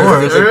 obviously.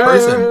 He's a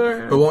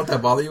person. But won't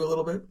that bother you a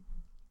little bit?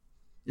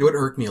 It would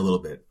irk me a little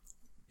bit.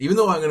 Even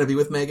though I'm going to be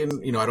with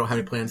Megan, I don't have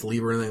any plans to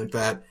leave or anything like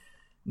that.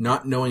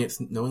 Not knowing it's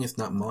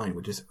not mine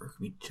would just irk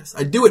me.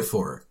 I do it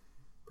for her.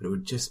 but it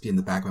would just be in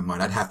the back of my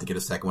mind. I'd have to get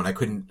a second one. I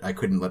couldn't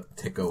let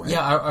the tick go away.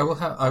 Yeah,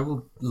 I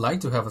would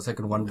like to have a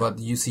second one, but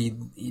you see,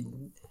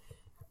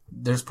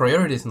 there's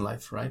priorities in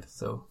life, right?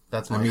 So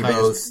that's my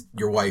highest.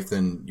 Your wife,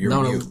 then your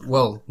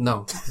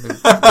No.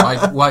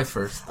 wife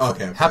first.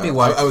 Okay. Happy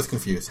wife. I was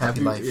confused.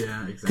 Happy life. Yeah,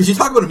 exactly. Because you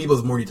talk about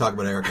Amiibos more than you talk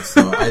about Erica,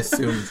 so I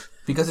assumed...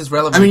 Because it's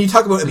relevant. I mean, you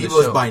talk about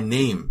Amiibos by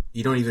name.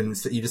 You don't even...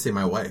 You just say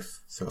my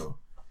wife, so...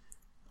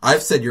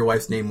 I've said your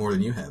wife's name more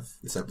than you have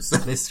this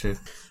episode. That's true.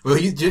 Well,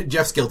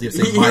 Jeff's guilty of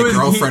saying my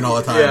girlfriend all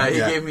the time. Yeah, he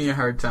gave me a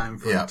hard time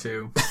for it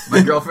too.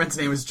 My girlfriend's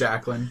name is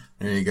Jacqueline.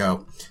 There you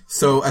go.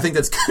 So I think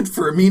that's good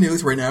for me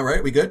news right now,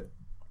 right? We good?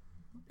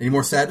 Any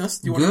more sadness?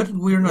 Good?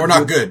 We're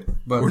not good.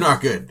 We're not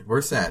good.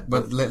 We're sad.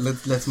 But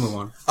let's move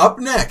on. Up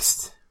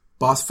next,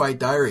 Boss Fight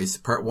Diaries,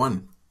 part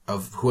 1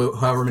 of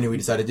however many we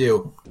decide to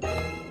do.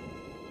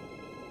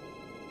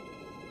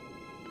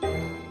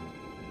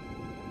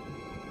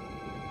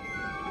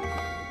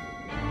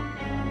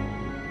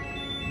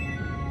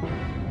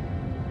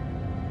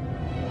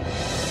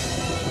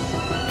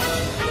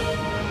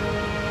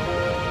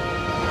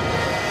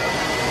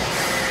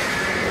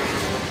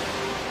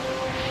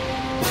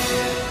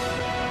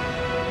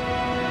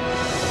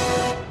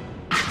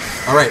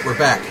 All right, we're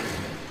back.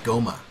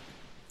 Goma.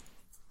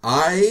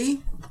 I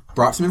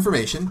brought some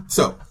information.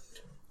 So,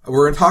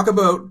 we're going to talk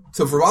about...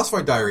 So, for Boss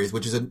Fight Diaries,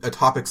 which is a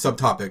topic,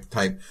 subtopic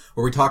type,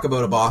 where we talk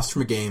about a boss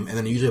from a game, and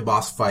then usually a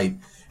boss fight,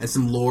 and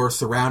some lore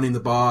surrounding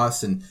the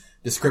boss, and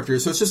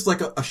descriptors. So, it's just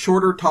like a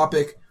shorter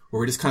topic, where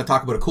we just kind of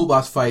talk about a cool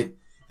boss fight,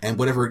 and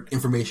whatever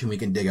information we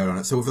can dig out on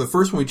it. So, for the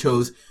first one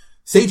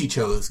Seiji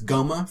chose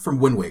Goma from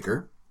Wind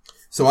Waker.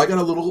 So I got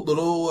a little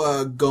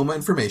Goma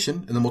information,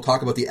 and then we'll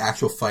talk about the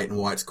actual fight and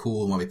why it's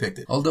cool and why we picked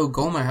it. Although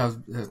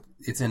Goma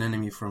it's an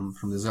enemy from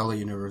the Zelda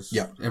universe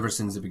ever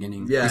since the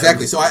beginning. Yeah,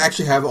 exactly. So I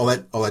actually have all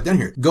that done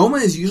here.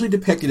 Goma is usually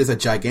depicted as a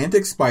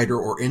gigantic spider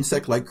or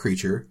insect-like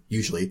creature,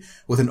 usually,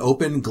 with an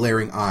open,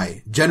 glaring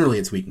eye, generally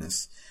its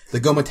weakness. The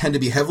Goma tend to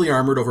be heavily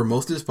armored over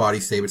most of its body,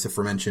 save its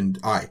aforementioned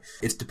eye.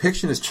 Its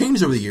depiction has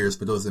changed over the years,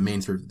 but those are the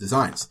main sort of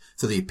designs.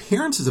 So the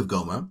appearances of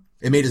Goma,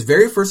 it made its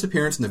very first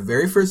appearance in the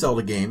very first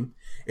Zelda game.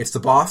 It's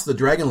the boss of the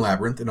Dragon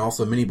Labyrinth and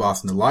also a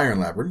mini-boss in the Lion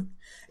Labyrinth.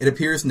 It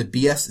appears in the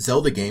BS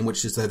Zelda game,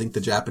 which is, I think, the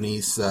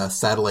Japanese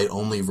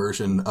satellite-only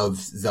version of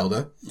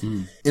Zelda.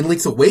 In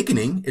Link's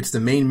Awakening, it's the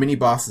main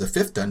mini-boss of the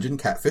 5th dungeon,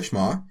 Catfish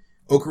Maw.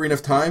 Ocarina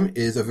of Time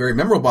is a very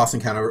memorable boss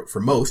encounter for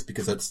most,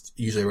 because that's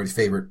usually everybody's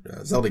favorite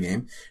Zelda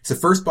game. It's the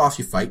first boss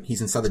you fight.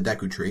 He's inside the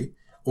Deku Tree.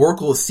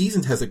 Oracle of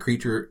Seasons has a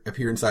creature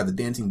appear inside the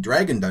Dancing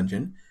Dragon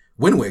dungeon.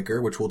 Wind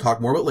Waker, which we'll talk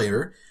more about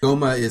later.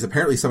 Goma is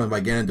apparently summoned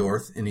by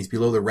Ganondorf, and he's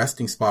below the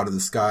resting spot of the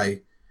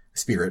Sky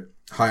Spirit,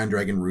 high on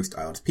Dragon Roost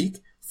Island's peak.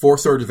 Four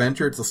Sword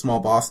Adventure, it's a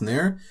small boss in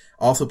there.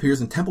 Also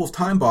appears in Temple of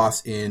Time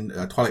boss in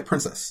Twilight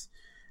Princess.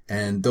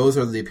 And those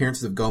are the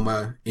appearances of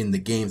Goma in the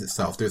games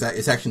itself.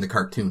 It's actually in the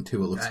cartoon,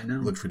 too. It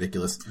looks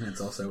ridiculous. And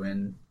it's also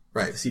in the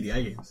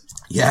CDI games.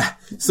 Yeah.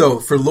 So,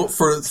 for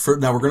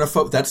now we're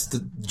gonna that's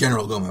the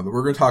general Goma, but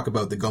we're gonna talk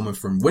about the Goma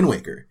from Wind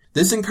Waker.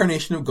 This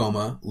incarnation of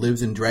Goma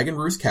lives in Dragon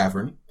Roost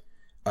Cavern.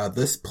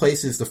 This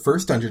place is the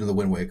first dungeon of the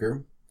Wind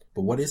Waker,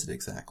 but what is it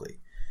exactly?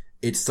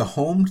 It's the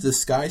home to the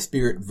sky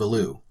spirit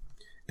Valu.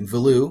 And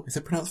Valu, is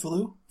it pronounced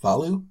Valu?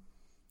 Valu?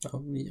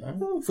 Oh, yeah.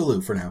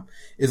 Valu for now.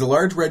 Is a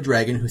large red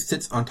dragon who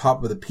sits on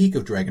top of the peak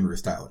of Dragon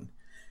Roost Island.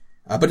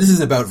 But this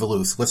isn't about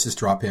Valu, so let's just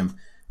drop him.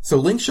 So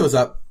Link shows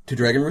up to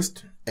Dragon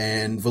Roost,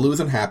 and Valu is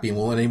unhappy and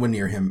won't let anyone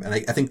near him. And I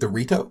think the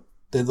Rito,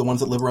 they're the ones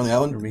that live around the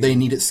island, they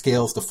needed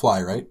scales to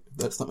fly, right?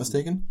 That's not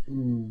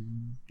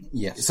mistaken?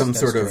 Yes. Some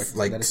sort of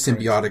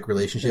symbiotic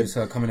relationship. There's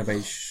a coming of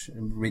age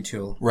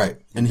ritual. Right.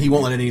 And he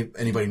won't let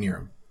anybody near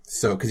him.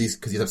 So, cause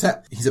he's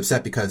upset. He's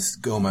upset because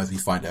Goma, as we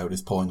find out,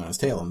 is pulling on his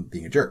tail and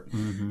being a jerk.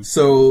 Mm-hmm.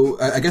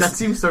 So, I guess... That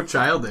seems so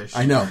childish.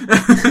 I know.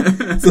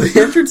 So the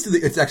entrance to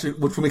it's actually,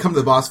 when we come to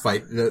the boss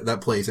fight,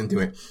 that plays into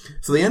it.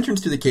 So the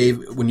entrance to the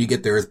cave, when you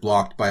get there, is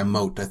blocked by a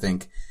moat, I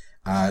think.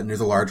 And there's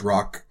a large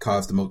rock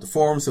caused the moat to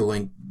form, so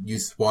Link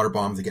used water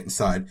bombs to get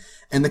inside.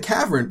 And the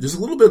cavern, there's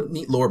a little bit of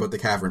neat lore about the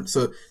cavern.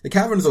 So the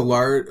cavern is a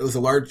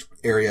large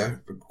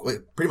area,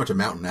 pretty much a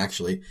mountain,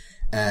 actually.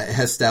 It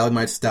has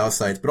stalagmites,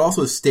 stalactites, but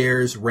also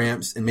stairs,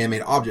 ramps, and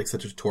man-made objects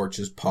such as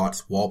torches,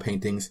 pots, wall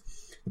paintings.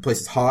 The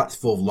place is hot, it's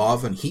full of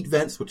lava and heat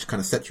vents, which kind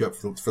of set you up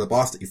for the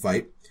boss that you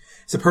fight.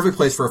 It's a perfect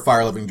place for a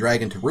fire-loving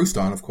dragon to roost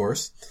on, of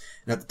course.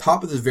 And at the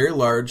top of this very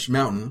large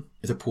mountain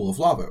is a pool of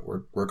lava,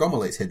 where Goma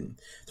lays hidden.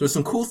 So there's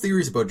some cool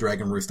theories about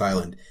Dragon Roost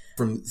Island.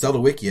 From Zelda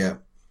Wikia,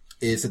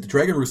 is that the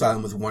Dragon Roost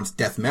Island was once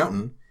Death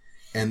Mountain,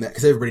 and that,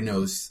 because everybody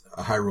knows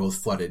Hyrule is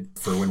flooded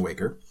for Wind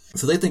Waker.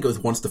 So they think it was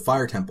once the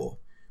Fire Temple.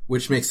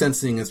 Which makes sense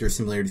seeing as there are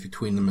similarities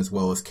between them as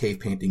well as cave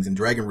paintings and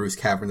Dragon Roost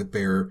Cavern that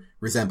bear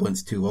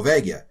resemblance to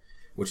Volvagia,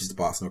 which is the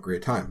boss in Ocarina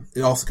of Time.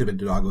 It also could have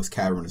been Dodongo's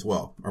Cavern as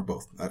well, or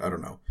both. I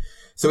don't know.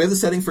 So we have the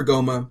setting for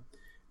Goma,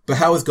 but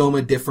how is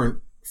Goma different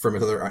from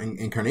his other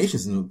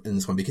incarnations in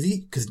this one?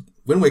 Because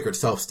Wind Waker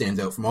itself stands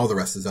out from all the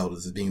rest of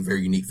Zeldas as being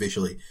very unique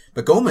visually.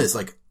 But Goma is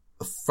like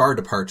a far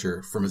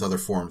departure from his other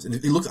forms. And I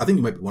think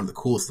he might be one of the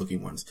coolest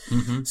looking ones.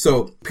 Mm-hmm.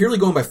 So purely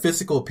going by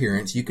physical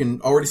appearance, you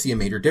can already see a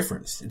major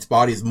difference. Its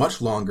body is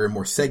much longer and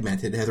more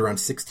segmented. It has around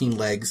 16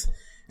 legs,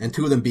 and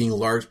 2 of them being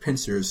large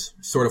pincers,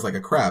 sort of like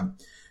a crab.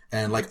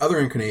 And like other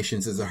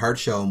incarnations, it has a hard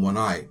shell and 1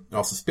 eye. It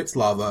also spits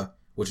lava,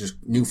 which is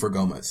new for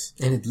Gomas.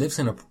 And it lives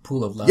in a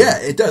pool of lava. Yeah,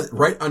 it does.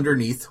 Right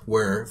underneath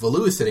where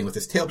Valoo is sitting with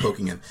his tail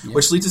poking in. Yeah.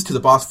 Which leads us to the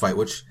boss fight,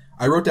 which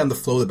I wrote down the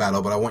flow of the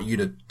battle, but I want you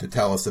to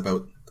tell us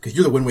about, because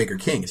you're the Wind Waker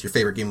King. It's your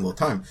favorite game of all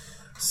time.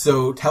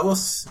 So tell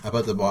us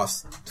about the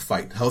boss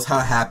fight. Tell us how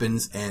it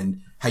happens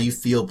and how you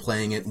feel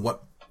playing it and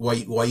why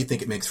you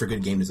think it makes for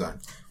good game design.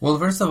 Well,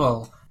 first of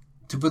all,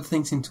 to put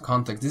things into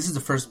context, this is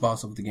the first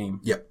boss of the game.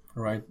 Yep.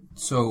 Right?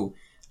 So,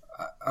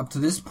 up to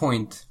this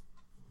point,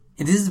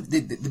 it is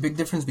the big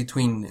difference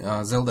between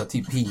Zelda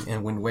TP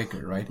and Wind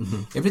Waker, right?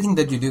 Mm-hmm. Everything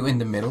that you do in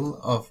the middle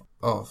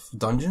of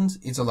dungeons,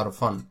 it's a lot of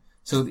fun.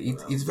 So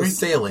it's very... The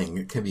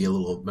sailing can be a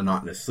little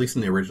monotonous, at least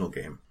in the original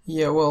game.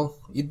 Yeah, well,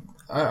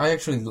 I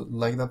actually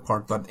like that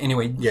part. But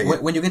anyway,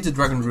 when you get to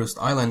Dragon Roost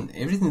Island,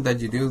 everything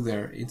that you do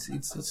there, it's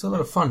a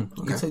lot of fun.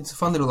 Okay. It's a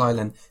fun little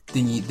island.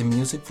 The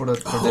music for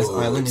this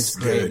island is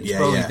great. It's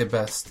probably the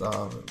best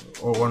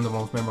or one of the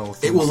most memorable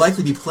things. It will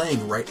likely be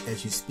playing right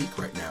as you speak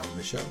right now in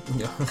the show.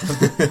 Yeah,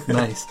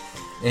 nice.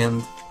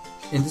 And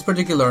in this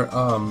particular,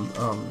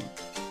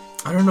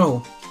 I don't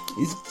know.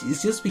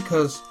 It's just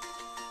because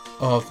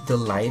of the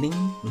lighting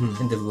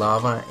and the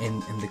lava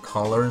and the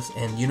colors,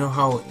 and you know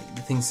how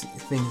things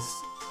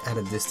at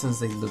a distance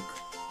they look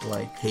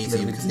like hazy,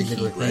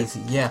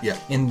 hazy. Yeah,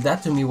 and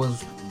that to me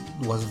was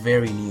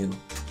very new.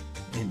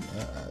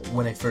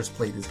 When I first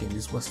played this game,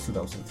 this was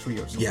 2003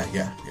 or something.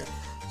 Yeah.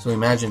 So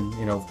imagine,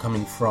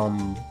 coming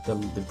from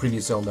the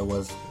previous Zelda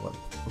was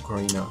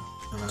Ocarina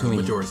to me.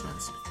 Majora's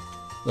Mask.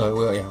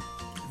 Well, yeah,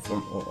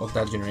 of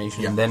that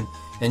generation, and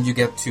then you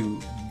get to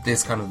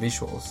this kind of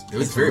visuals. It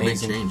was a very big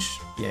change.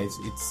 Yeah,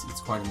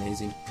 it's quite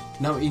amazing.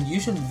 Now,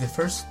 usually the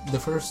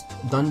first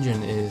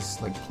dungeon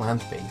is like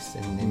plant based,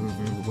 and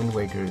the Wind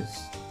Waker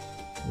is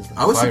like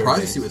I was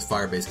surprised to see it was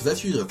fire based, because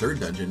that's usually the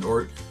third dungeon,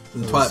 or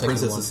the Twilight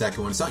Princess the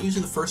second one. It's not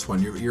usually the first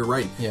one. You're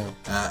right. Yeah.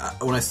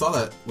 When I saw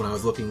that, when I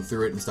was looking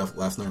through it and stuff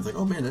last night, I was like,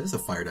 oh man, that is a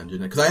fire dungeon,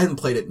 because I hadn't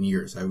played it in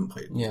years. I haven't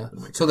played it. Yeah.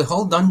 So the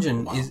whole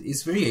dungeon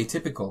is very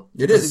atypical.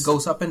 It is. It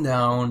goes up and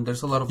down.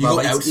 There's a lot of you go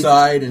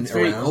outside and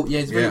around.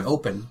 It's very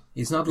open.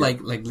 It's not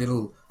like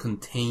little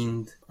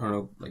contained, I don't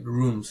know, like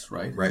rooms,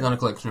 right? Right. It's not a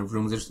collection of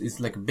rooms.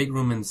 It's like a big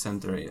room in the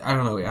center. I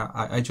don't know.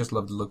 I just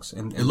love the looks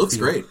and it looks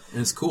great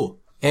and it's cool.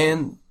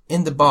 And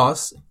in the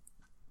boss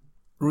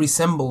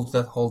resembles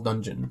that whole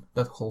dungeon,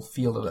 that whole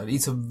feel of that.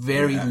 It's a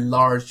very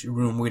large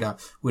room with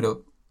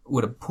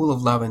a pool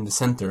of lava in the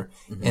center,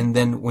 and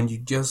then when you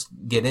just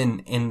get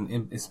in,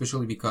 and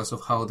especially because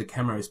of how the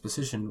camera is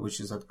positioned, which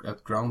is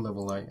at ground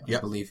level, I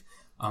believe,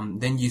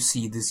 then you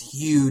see this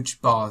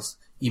huge boss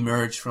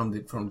emerge from the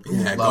pool of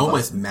lava.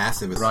 Almost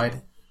massive,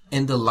 right?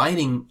 And the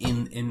lighting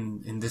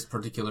in this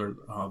particular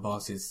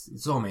boss is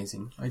so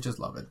amazing. I just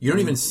love it. You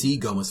don't even see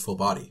Goma's full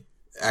body.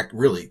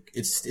 Really,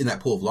 it's in that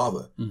pool of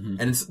lava,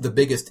 and it's the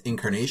biggest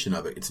incarnation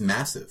of it. It's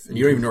massive, and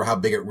you don't even know how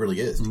big it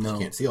really is. No. You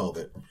can't see all of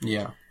it.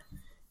 Yeah,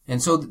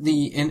 and so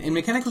and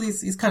mechanically,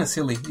 it's kind of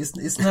silly.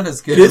 It's not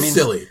as good. It is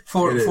silly.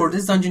 For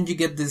this dungeon, you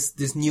get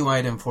this new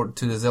item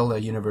to the Zelda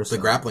universe. The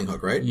grappling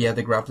hook, right? Yeah,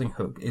 the grappling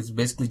hook. It's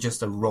basically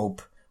just a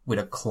rope with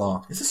a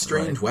claw. It's a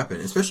strange weapon,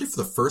 especially for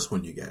the first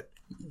one you get.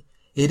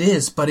 It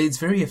is, but it's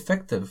very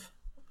effective.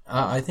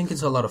 I think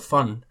it's a lot of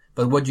fun.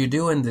 But what you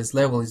do in this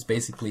level is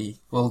basically,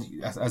 well,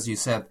 as you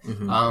said,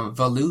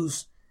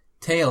 Valoo's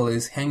tail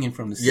is hanging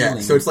from the ceiling.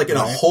 Yeah, so it's like in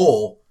a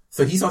hole.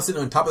 So he's all sitting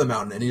on top of the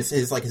mountain, and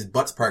his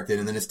butt's parked in,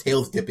 and then his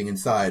tail's dipping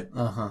inside.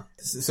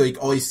 So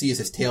all you see is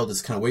his tail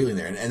just kind of wailing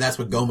there, and that's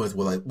what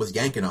Goma was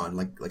yanking on,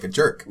 like a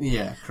jerk.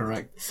 Yeah,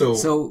 correct.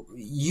 So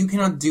you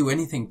cannot do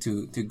anything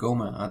to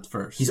Goma at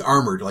first. He's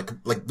armored,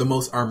 like the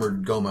most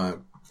armored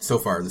Goma so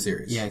far in the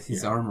series. Yeah,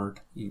 he's armored.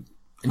 And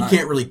you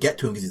can't really get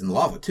to him because he's in the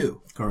lava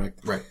too.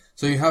 Correct. Right.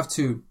 So you have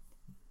to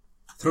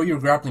throw your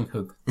grappling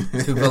hook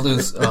to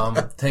Valoo's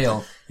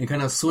tail and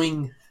kind of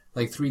swing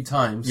like 3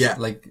 times. Yeah.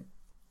 Like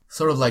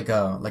sort of like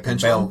a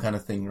bell kind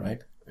of thing, right?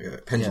 Like a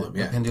pendulum,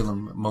 A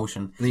pendulum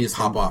motion. And then you just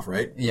hop off,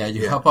 right? Yeah,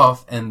 you hop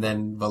off, and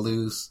then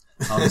Valoo's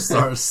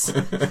starts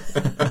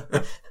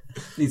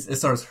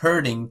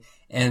hurting,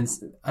 and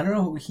I don't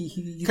know.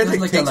 He kind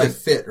of takes a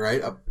fit,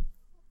 right?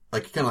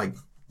 Like he kind of like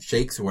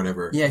shakes or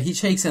whatever. Yeah, he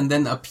shakes, and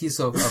then a big piece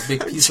of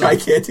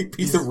gigantic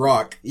piece of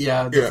rock.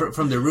 Yeah,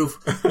 from the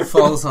roof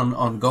falls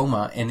on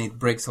Goma, and it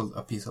breaks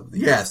a piece of the.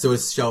 Yeah, so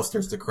his shell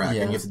starts to crack,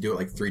 and you have to do it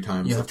like 3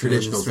 times. You have to do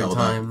it 3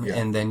 times, yeah.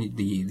 And then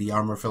the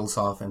armor falls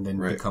off, and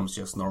then it becomes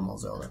just normal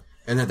Zelda.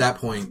 And at that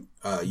point,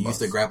 you use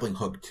the grappling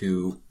hook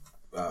to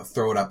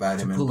throw it up at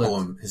him and pull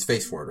him his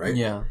face forward, right?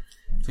 Yeah.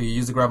 So you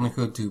use the grappling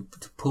hook to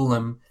pull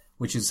him,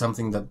 which is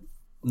something that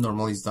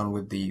normally is done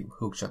with the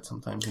hook shot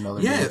sometimes in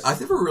other games.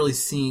 I've never really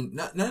seen,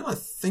 now that I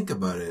think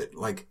about it,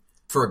 like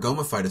for a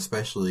Goma fight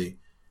especially,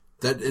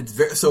 that it's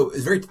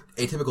very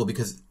atypical,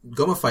 because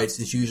Goma fights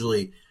is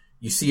usually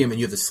you see him and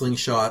you have the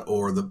slingshot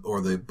or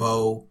the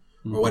bow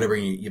or whatever,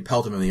 and you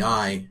pelt him in the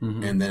eye,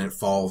 and then it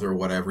falls or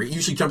whatever. It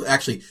usually jumps.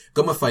 Actually,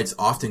 Goma fights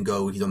often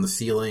he's on the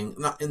ceiling,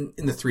 not in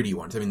the 3D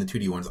ones. I mean, the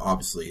 2D ones,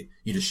 obviously,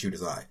 you just shoot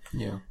his eye.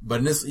 Yeah. But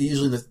in this,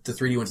 usually the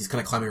 3D ones, he's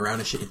kind of climbing around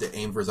and shit. You have to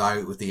aim for his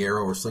eye with the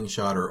arrow or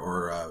slingshot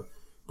or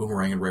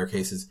boomerang in rare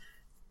cases.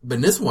 But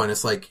in this one,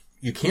 it's like,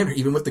 you can't,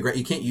 even with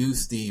you can't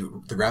use the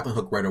grappling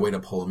hook right away to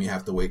pull him. You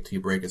have to wait till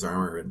you break his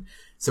armor. And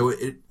so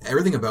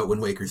everything about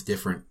Wind Waker is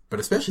different. But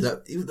especially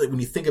when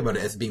you think about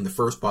it as being the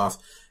first boss,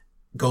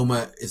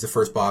 Goma is the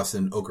first boss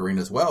in Ocarina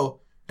as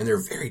well, and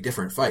they're very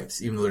different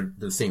fights, even though they're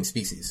the same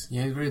species.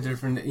 Yeah, it's very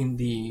different. In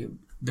the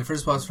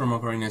first boss from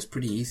Ocarina is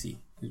pretty easy.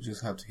 You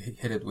just have to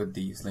hit it with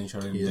the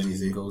slingshot, and then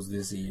it goes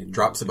dizzy. And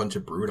drops a bunch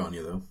of brood on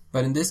you, though.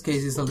 But in this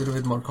case, it's a little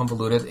bit more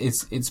convoluted.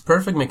 It's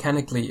perfect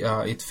mechanically.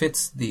 It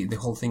fits the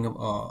whole thing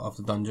of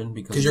the dungeon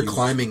because you're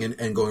climbing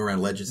and going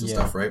around ledges and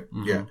stuff, right?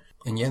 Mm-hmm. Yeah.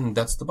 And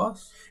that's the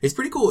boss. It's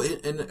pretty cool.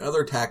 And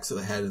other attacks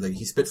that had, like,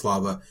 he spits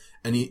lava,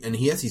 and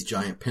he has these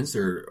giant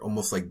pincer,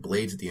 almost like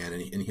blades at the end,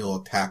 and he'll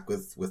attack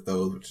with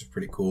those, which is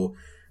pretty cool.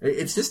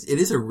 It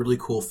is a really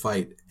cool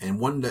fight, and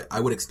one that I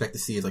would expect to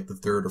see is like the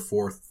third or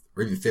fourth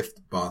or even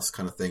fifth boss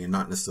kind of thing, and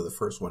not necessarily the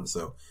first one.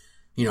 So,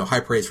 high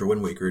praise for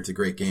Wind Waker. It's a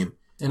great game.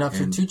 And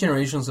after 2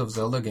 generations of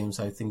Zelda games,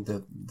 I think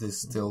that this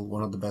is still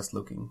one of the best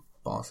looking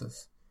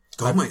bosses.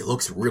 Goma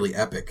looks really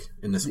epic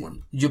in this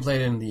one. Did you play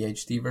it in the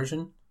HD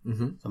version?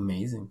 Mm-hmm. It's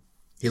amazing.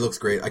 He looks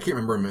great. I can't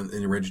remember him in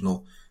the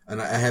original,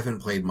 and I haven't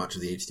played much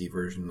of the HD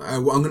version.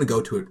 I'm going to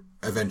go to it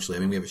eventually. I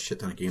mean, we have a shit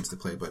ton of games to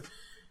play, but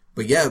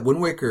yeah, Wind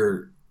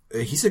Waker,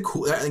 he's I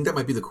think that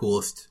might be the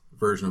coolest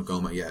version of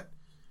Goma yet.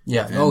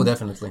 Yeah,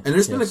 definitely. And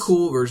there's been a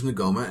cool version of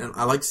Goma, and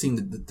I like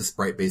seeing the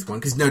sprite-based one,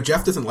 because now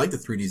Jeff doesn't like the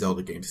 3D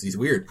Zelda games, because he's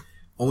weird.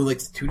 Only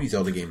likes the 2D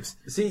Zelda games.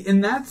 See,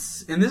 and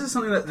this is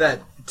something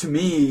that to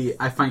me,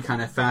 I find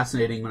kind of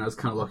fascinating when I was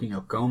kind of looking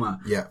up Goma.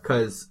 Yeah.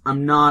 Because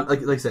I'm not,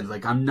 like I said,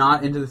 I'm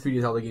not into the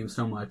 3D Zelda games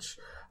so much.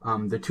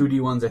 The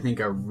 2D ones I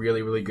think are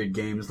really, really good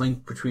games.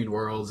 Link Between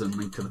Worlds and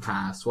Link to the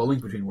Past. Well,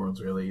 Link Between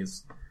Worlds really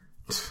is,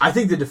 I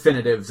think, the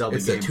definitive Zelda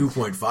game. It's a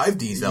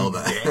 2.5D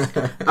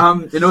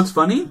Zelda. You know what's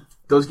funny?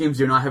 Those games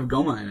do not have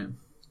Goma in it.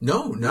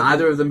 No.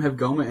 Neither of them have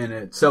Goma in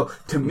it. So,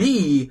 to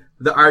me,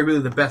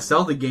 arguably the best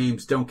Zelda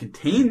games don't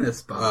contain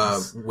this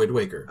boss. Wind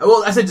Waker.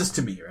 Well, I said just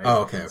to me, right?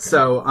 Oh, okay.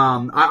 So,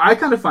 I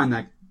kind of find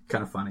that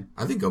kind of funny.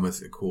 I think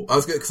Goma's cool.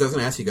 Because I was going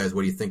to ask you guys,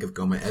 what do you think of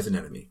Goma as an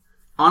enemy?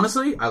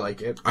 Honestly, I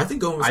like it. I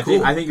think Goma's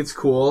cool. I think it's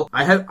cool.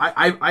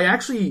 I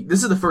actually,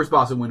 this is the first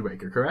boss in Wind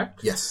Waker,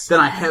 correct? Yes. Then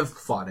I have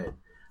fought it.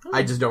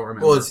 I just don't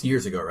remember. Well, it's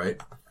years ago, right?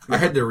 I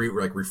had to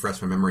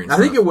refresh my memory. I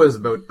think it was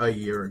about a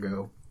year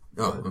ago.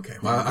 Oh, okay.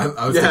 Well,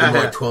 I was thinking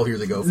more like 12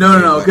 years ago.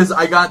 No, because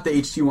I got the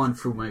HT one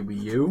for my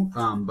Wii U,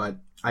 but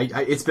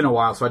it's been a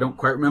while, so I don't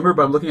quite remember,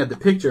 but I'm looking at the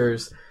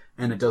pictures,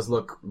 and it does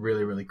look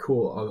really, really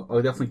cool.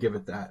 I'll definitely give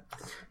it that.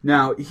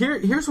 Now,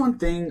 here's one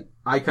thing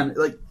I kind of,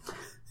 like,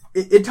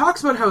 it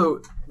talks about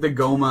how the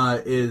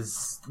Goma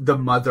is the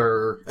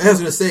mother. I was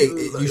going to say,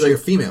 usually a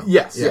female.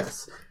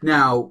 Yes.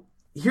 Now,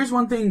 here's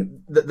one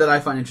thing that I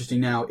find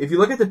interesting. Now, if you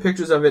look at the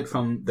pictures of it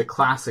from the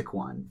classic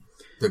one,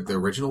 the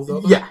original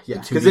Zelda? Yeah.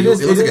 Because it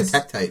looks like a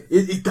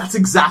Tektite. That's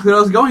exactly what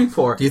I was going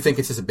for. Do you think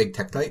it's just a big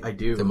Tektite? I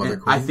do. The Mother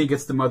Queen? I think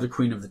it's the Mother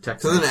Queen of the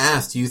Tektite. So then I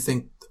asked, do you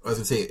think, I was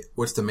going to say,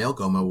 what's the male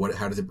Goma?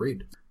 How does it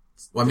breed?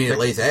 Well, I mean, it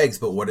lays eggs,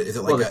 but what is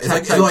it like?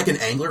 Is it like an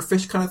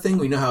anglerfish kind of thing?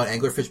 We know how an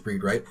anglerfish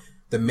breed, right?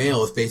 The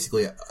male is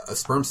basically a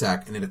sperm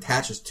sac, and it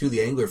attaches to the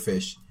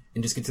anglerfish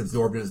and just gets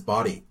absorbed in his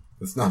body.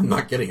 I'm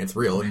not kidding. It's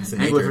real. It's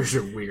anglerfish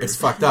are weird. It's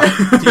fucked up.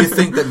 Do you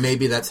think that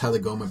maybe that's how the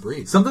Goma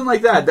breeds? Something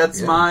like that.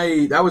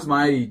 That was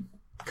my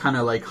kind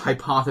of like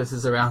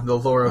hypothesis around the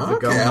lore of the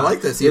Goma. Okay, I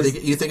like this. You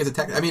think it's a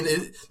Tektite? I mean,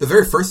 the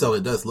very first Zelda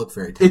does look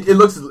very Tektite. It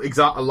looks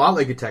a lot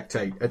like a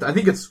Tektite. I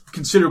think it's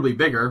considerably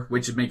bigger,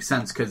 which it makes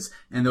sense because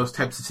in those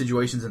types of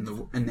situations in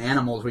the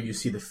animals where you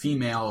see the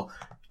female,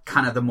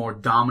 kind of the more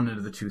dominant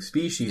of the two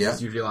species,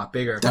 is usually a lot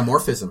bigger.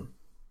 Dimorphism.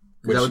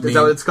 Is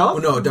that what it's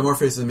called? Well, no,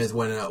 dimorphism is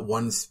when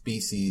one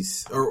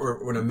species,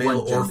 or when a male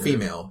or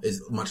female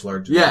is much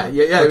larger. Yeah.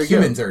 Like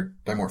humans are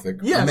dimorphic.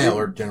 Yeah. Male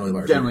are generally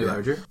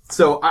larger.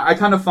 So I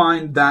kind of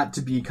find that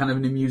to be kind of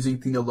an amusing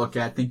thing to look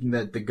at, thinking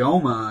that the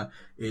Goma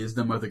is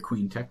the Mother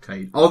Queen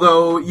Tektite.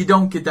 Although you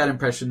don't get that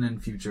impression in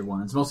future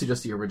ones. Mostly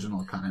just the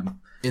original kind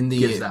of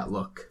gives that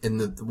look. In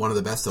one of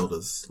the best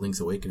Zeldas,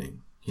 Link's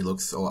Awakening, he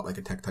looks a lot like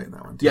a Tektite in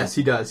that one too. Yes,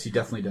 he does. He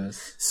definitely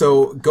does.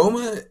 So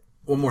Goma...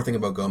 One more thing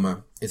about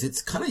Goma is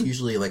it's kind of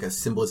usually like a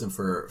symbolism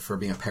for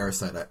being a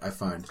parasite, I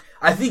find.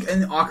 I think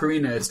in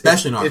Ocarina...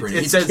 Especially in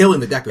Ocarina. He's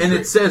killing the deck. And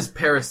it says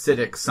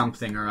parasitic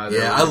something or other.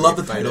 Yeah, I love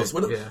the titles.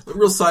 A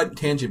real side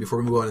tangent before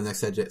we move on to the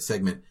next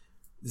segment.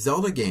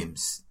 Zelda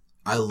games,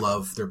 I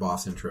love their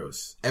boss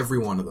intros. Every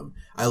one of them.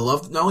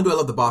 Not only do I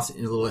love the boss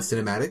in a little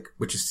cinematic,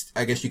 which is,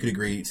 I guess you could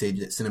agree, say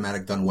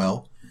cinematic done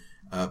well,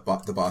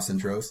 the boss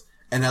intros.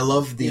 And I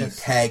love the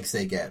tags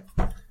they get.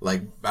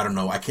 Like, I don't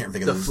know, I can't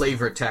think of the those.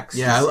 flavor text.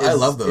 Yeah, I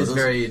love those. It's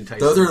very enticing.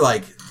 Those are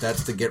like,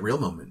 that's the get real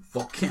moment.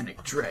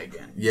 Volcanic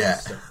dragon. Yeah.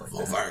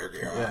 Like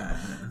yeah.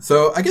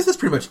 So I guess that's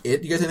pretty much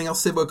it. Do you guys have anything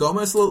else to say about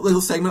Goma? It's a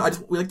little segment.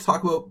 We like to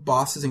talk about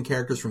bosses and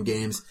characters from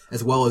games,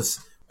 as well as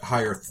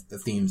higher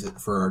themes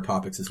for our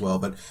topics as well.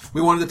 But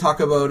we wanted to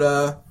talk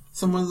about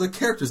some of the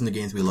characters in the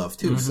games we love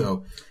too.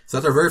 So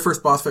that's our very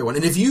first boss fight one.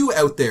 And if you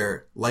out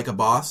there like a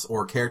boss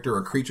or a character or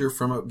a creature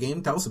from a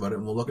game, tell us about it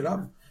and we'll look it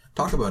up.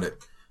 Talk about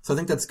it. So I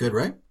think that's good,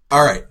 right?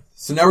 All right.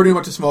 So now we're doing a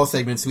bunch of small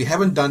segments. We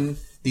haven't done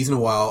these in a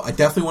while. I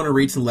definitely want to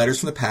read some letters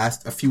from the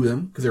past, a few of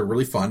them, because they're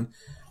really fun.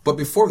 But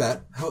before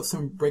that, how about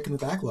some breaking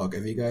the backlog?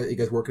 Have you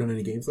guys working on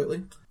any games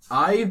lately?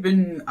 I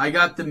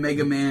got the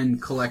Mega Man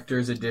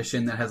Collector's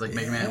Edition that has like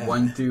Mega Man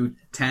 1 through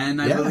 10,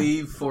 I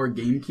believe, for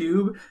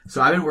GameCube.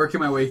 So I've been working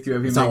my way through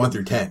every. It's not 1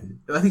 through 10.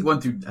 I think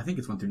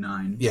it's 1 through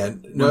 9. Yeah,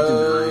 1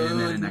 through 9, and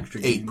then an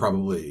extra 8 game.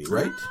 Probably,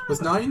 right?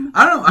 Was 9?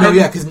 I don't know.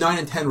 No, because 9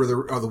 and 10 were the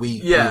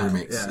Wii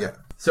remakes. Yeah.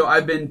 So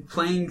I've been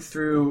playing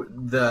through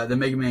the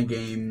Mega Man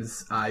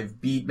games. I've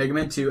beat Mega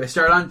Man 2. I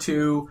started on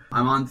 2.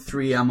 I'm on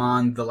 3. I'm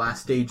on the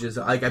last stages.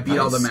 Like I beat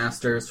all the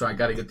masters, so I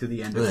got to get to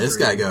the end of 3. This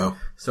guy go.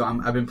 So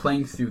I've been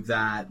playing through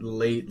that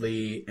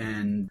lately,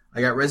 and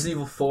I got Resident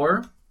Evil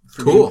 4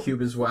 for cool.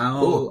 GameCube as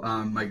well.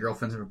 Cool. My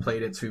girlfriend's never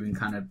played it, so we've been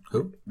kind of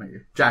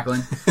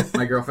Jacqueline,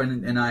 my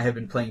girlfriend, and I have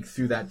been playing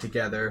through that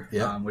together,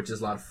 which is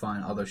a lot of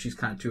fun. Although she's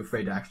kind of too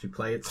afraid to actually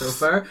play it so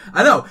far.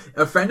 I know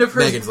a friend of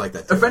hers. Megan's like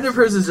that too. A friend of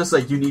hers is just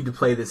like, you need to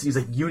play this. He's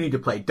like, you need to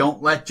play.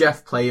 Don't let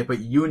Jeff play it, but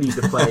you need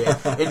to play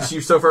it. And she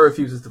so far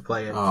refuses to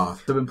play it. So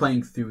I've been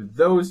playing through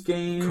those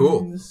games.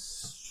 Cool.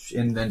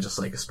 And then just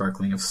like a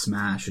sparkling of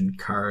Smash and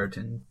Kart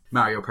and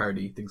Mario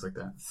Party, things like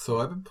that.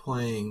 So I've been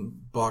playing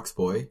Box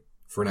Boy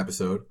for an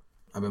episode.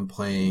 I've been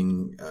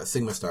playing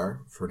Sigma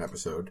Star for an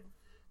episode.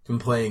 I've been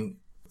playing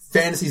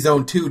Fantasy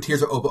Zone 2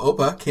 Tears of Opa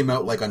Opa. Came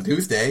out like on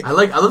Tuesday. I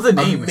love the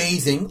name.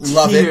 Amazing.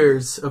 Love it.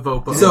 Tears of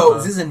Opa So Opa.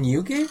 is this a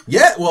new game?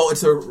 Yeah, well,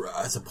 it's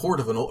a port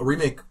of a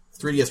remake,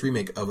 3DS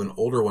remake of an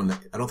older one that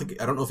I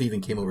don't know if it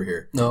even came over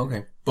here. No,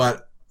 okay.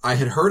 But I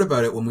had heard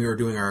about it when we were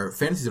doing our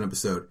Fantasy Zone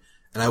episode.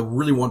 And I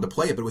really wanted to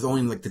play it, but it was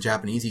only in like the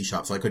Japanese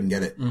eShop, so I couldn't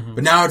get it.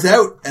 But now it's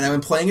out, and I've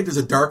been playing it. There's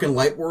a dark and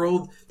light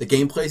world. The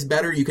gameplay's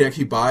better. You can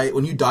actually buy,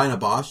 when you die in a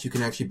boss, you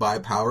can actually buy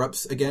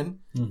power-ups again,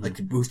 like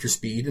to boost your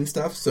speed and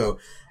stuff. So,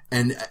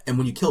 and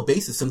when you kill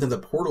bases, sometimes a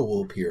portal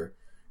will appear.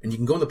 And you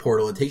can go in the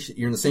portal,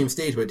 you're in the same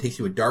stage, but it takes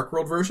you a dark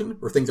world version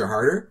where things are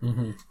harder.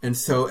 And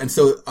so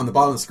on the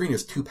bottom of the screen,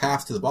 there's 2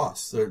 paths to the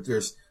boss. So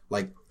there's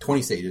like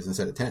 20 stages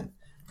instead of 10.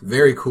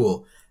 Very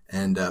cool.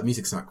 And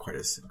music's not quite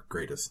as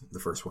great as the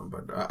first one,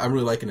 but I'm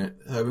really liking it.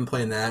 I've been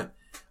playing that.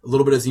 A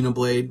little bit of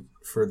Xenoblade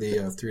for the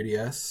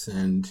 3DS,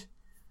 and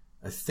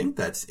I think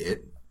that's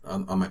it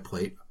on my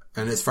plate.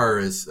 And as far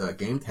as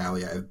game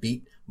tally, I've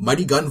beat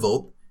Mighty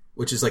Gunvolt,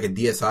 which is like a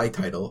DSi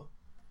title.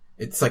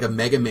 It's like a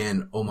Mega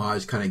Man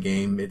homage kind of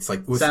game. It's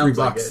like with $3.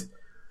 Like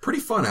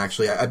pretty fun,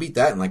 actually. I beat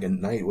that in like a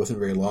night. It wasn't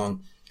very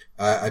long.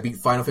 I beat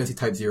Final Fantasy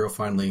Type 0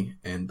 finally,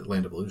 and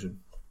Land of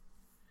Illusion.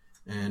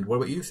 And what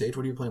about you, Sage?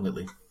 What are you playing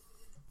lately?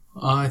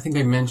 I think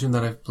I mentioned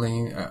that I've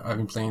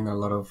been playing a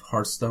lot of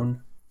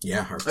Hearthstone.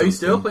 Yeah, Hearthstone. Are you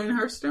still playing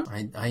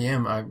Hearthstone? I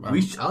am.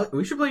 We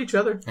should play each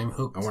other. I'm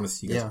hooked. I want to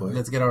see you guys play.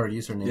 Let's get our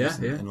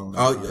usernames. Yeah. And all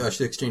that. I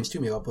should exchange 2.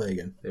 Maybe I'll play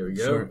again. There we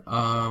go. Sure.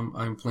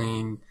 I'm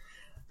playing.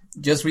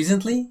 Just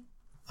recently,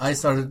 I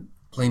started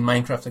playing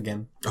Minecraft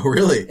again. Oh,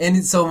 really? And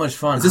it's so much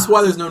fun. Is this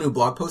why there's no new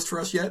blog post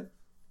for us yet?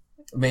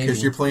 Maybe.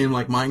 Because you're playing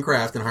like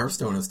Minecraft and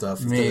Hearthstone and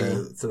stuff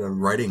instead of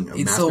writing a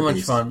It's so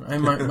much fun.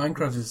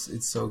 Minecraft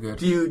it's so good.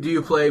 Do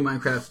you play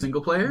Minecraft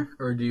single player,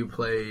 or do you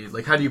play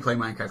how do you play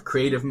Minecraft?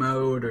 Creative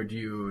mode, or do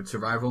you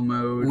survival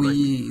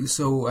mode?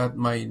 So at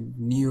my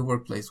new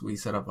workplace we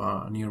set up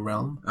a new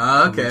realm.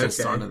 Okay, we just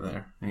started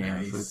there.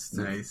 Yeah,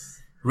 nice.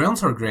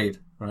 Realms are great.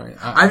 Right.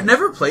 I've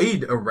never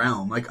played a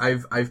realm. Like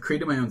I've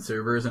created my own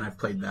servers and I've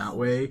played that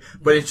way,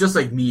 but it's just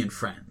like me and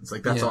friends.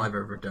 Like that's all I've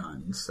ever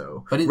done.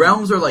 So, but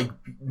realms are like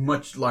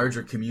much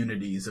larger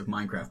communities of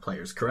Minecraft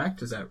players.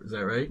 Correct? Is that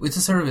right? It's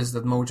a service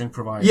that Mojang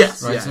provides.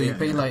 Yes. Right. Yeah, so you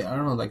pay like I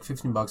don't know, like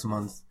 $15 a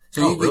month.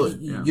 So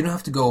you don't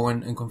have to go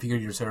and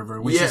configure your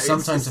server, which is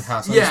sometimes a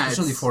hassle,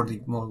 especially for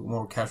the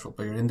more casual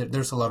player. And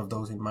there's a lot of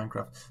those in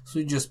Minecraft. So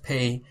you just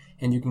pay,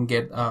 and you can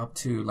get up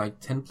to like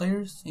 10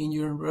 players in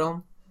your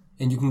realm.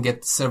 And you can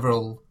get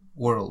several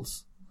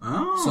worlds.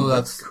 Oh, so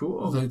that's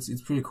cool. So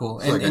it's pretty cool.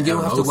 And you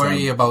don't have to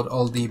worry about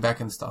all the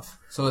backend stuff.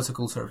 So it's a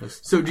cool service.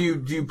 So do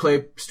you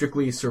play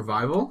strictly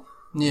survival?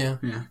 Yeah.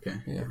 Yeah,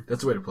 okay. Yeah.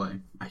 That's the way to play.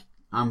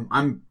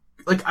 I'm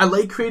like, I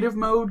like creative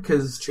mode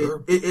because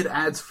it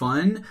adds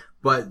fun,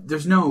 but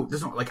there's no,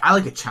 like, I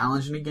like a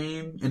challenge in a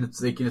game, and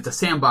it's like, it's a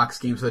sandbox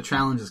game, so the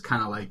challenge is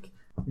kind of like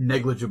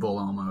negligible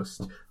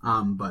almost.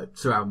 But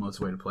survival mode's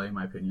the way to play, in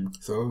my opinion.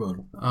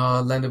 Survival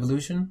mode. Land of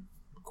Illusion.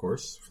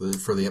 Course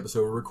for the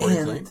episode we're recording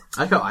tonight.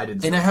 I know I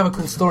didn't. And I have a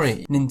cool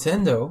story.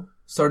 Nintendo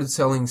started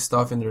selling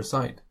stuff in their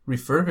site,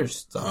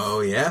 refurbished stuff. Oh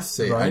yes,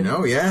 right? I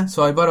know. Yeah.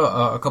 So I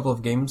bought a couple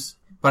of games,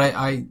 but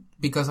I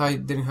because I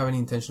didn't have any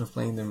intention of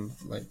playing them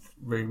like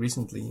very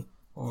recently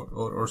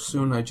or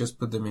soon, I just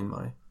put them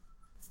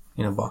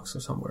in a box or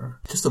somewhere.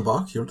 Just a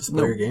box? You don't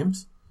display your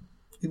games?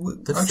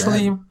 That's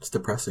actually sad. It's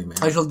depressing, man.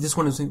 Actually, this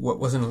one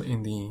wasn't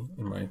in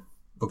my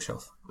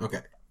bookshelf.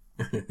 Okay.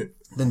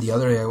 Then the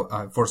other day,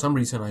 for some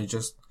reason, I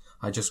just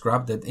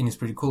grabbed it, and it's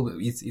pretty cool.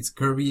 It's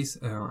Kirby's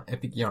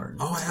Epic Yarn.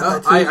 Oh, I have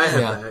that too. I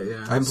have that,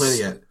 yeah. I haven't played it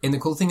yet. And the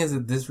cool thing is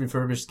that this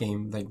refurbished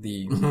game, like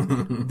the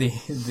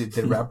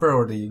wrapper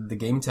or the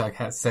game tag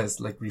says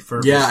like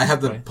refurbished. Yeah, I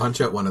have the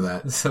punch out one of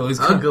that. So it's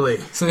ugly.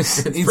 So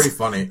it's pretty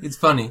funny. It's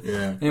funny.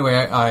 Yeah. Anyway,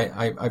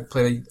 I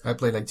played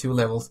like 2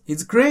 levels.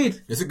 It's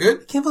great. Is it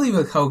good? I can't believe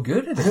how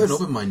good it is. I haven't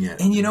opened mine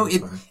yet. And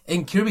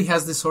and Kirby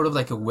has this sort of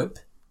like a whip.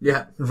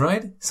 Yeah.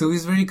 Right? So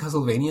it's very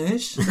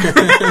Castlevania-ish.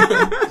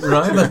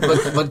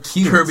 Right? But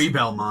cute. Kirby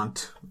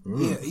Belmont.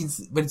 Yeah,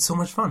 it's so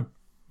much fun.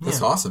 That's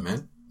awesome,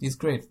 man. It's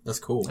great. That's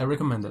cool. I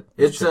recommend it.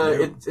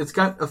 It's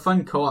got a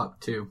fun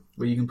co-op too,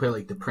 where you can play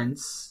like the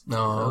Prince.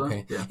 Oh,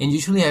 okay. Yeah. And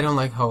usually I don't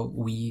like how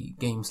Wii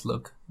games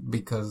look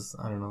because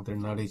I don't know, they're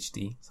not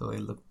HD, so they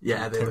look they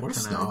look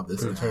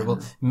pretty terrible.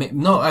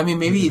 No, I mean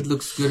maybe it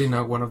looks good in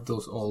one of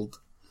those old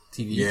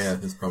TVs. Yeah,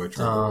 that's probably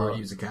true. Or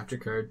use a capture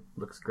card.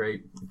 Looks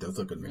great. It does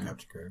look good in the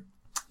capture card.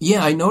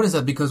 Yeah, I noticed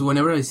that because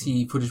whenever I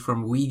see footage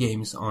from Wii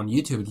games on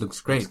YouTube, it looks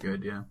great. It's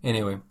good, yeah.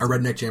 Anyway. A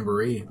Redneck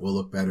Jamboree will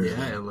look better.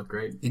 Yeah, it'll look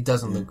great. It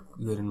doesn't look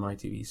good in my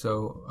TV,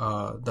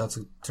 so that's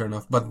a turn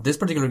off. But this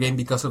particular game,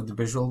 because of the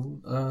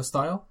visual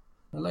style,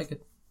 I like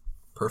it.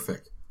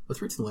 Perfect.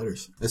 Let's read some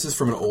letters. This is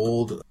from an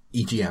old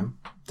EGM.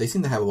 They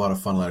seem to have a lot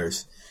of fun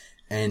letters.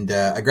 And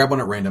I grabbed one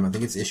at random. I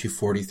think it's issue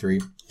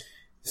 43.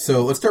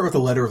 So let's start with the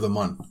letter of the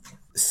month.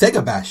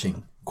 Sega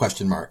bashing, ?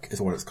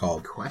 Is what it's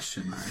called. ?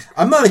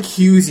 I'm not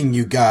accusing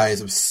you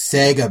guys of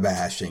Sega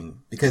bashing,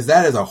 because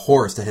that is a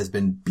horse that has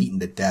been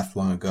beaten to death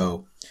long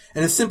ago.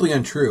 And it's simply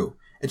untrue.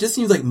 It just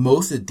seems like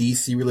most of the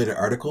DC-related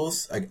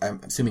articles,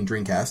 I'm assuming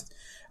Dreamcast,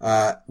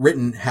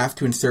 written have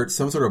to insert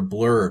some sort of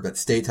blurb that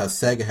states how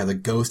Sega has a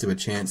ghost of a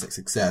chance at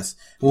success.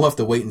 We'll have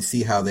to wait and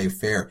see how they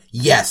fare.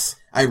 Yes,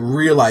 I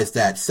realize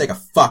that Sega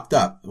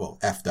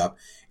effed up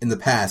in the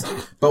past,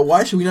 but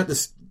why should we not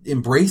just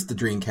embrace the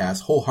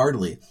Dreamcast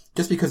wholeheartedly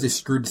just because they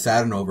screwed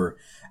Saturn over?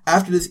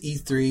 After this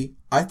E3,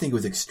 I think it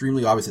was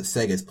extremely obvious that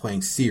Sega is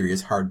playing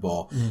serious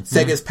hardball. Mm-hmm.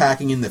 Sega's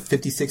packing in the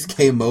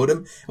 56K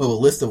modem with a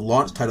list of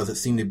launch titles that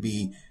seem to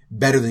be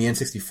better than the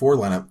N64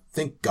 lineup.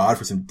 Thank God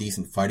for some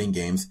decent fighting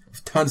games.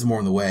 Tons more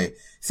on the way.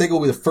 Sega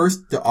will be the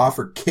first to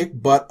offer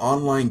kick-butt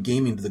online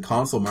gaming to the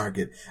console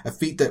market, a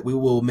feat that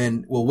will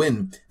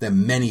win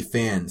them many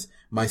fans,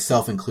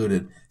 myself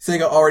included.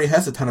 Sega already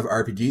has a ton of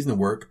RPGs in the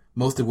work,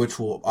 most of which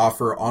will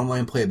offer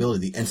online playability.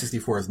 The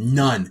N64 has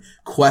none.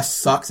 Quest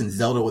sucks and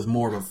Zelda was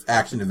more of an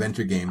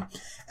action-adventure game.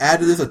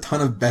 Add to this a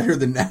ton of better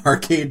than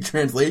arcade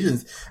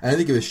translations, and I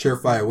think it was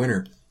surefire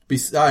winner.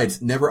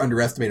 Besides, never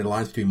underestimate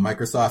alliance between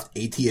Microsoft,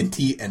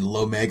 AT&T, and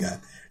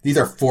Lomega. These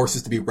are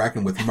forces to be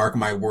reckoned with, mark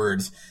my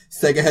words.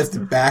 Sega has the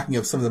backing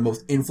of some of the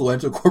most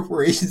influential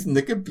corporations in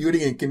the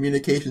computing and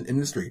communication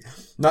industry,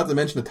 not to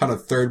mention a ton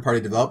of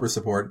third-party developer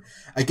support.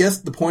 I guess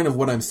the point of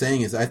what I'm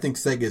saying is I think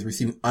Sega is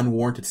receiving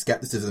unwarranted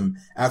skepticism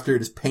after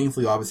it is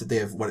painfully obvious that they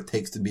have what it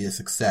takes to be a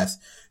success.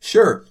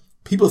 Sure,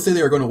 people say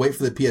they are going to wait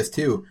for the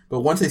PS2,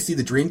 but once they see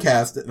the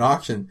Dreamcast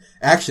in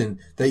action,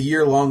 that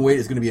year-long wait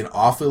is going to be an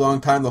awfully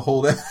long time to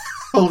hold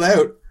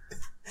out.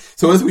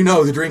 So as we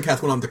know, the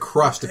Dreamcast went on to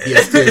crush the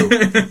PS2.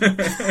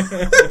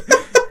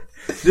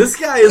 This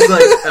guy is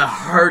like a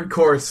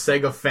hardcore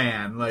Sega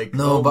fan. Like,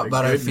 but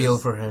I feel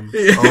for him.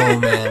 Oh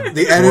man,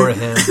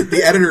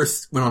 the editor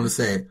went on to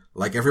say,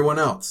 like everyone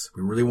else,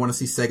 we really want to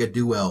see Sega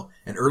do well,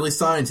 and early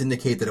signs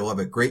indicate that it will have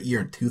a great year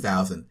in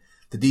 2000.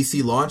 The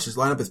DC launch, this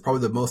lineup is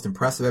probably the most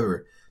impressive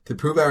ever. To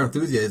prove our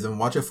enthusiasm,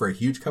 watch out for a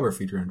huge cover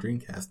feature on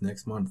Dreamcast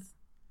next month.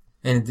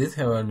 And it did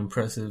have an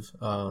impressive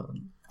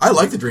I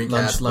like the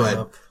Dreamcast,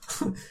 but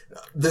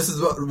this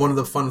is one of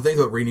the fun things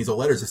about reading these old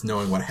letters, is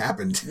knowing what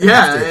happened.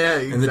 Yeah,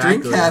 exactly. And the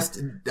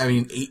Dreamcast, I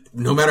mean,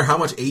 no matter how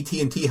much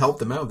AT&T helped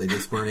them out, they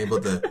just weren't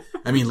able to.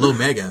 I mean,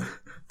 Lomega,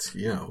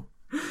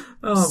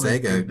 Oh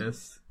Sega. My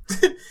goodness.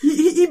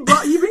 he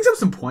brings up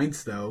some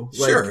points though.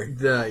 Like, sure.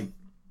 The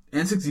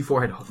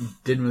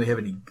N64 didn't really have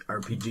any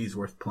RPGs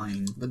worth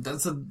playing. But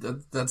that's of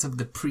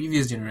the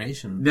previous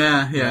generation.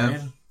 Yeah. Right?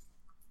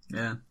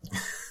 Yeah.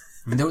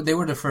 I mean, they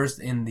were the first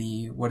in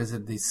the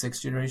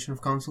 6th generation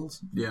of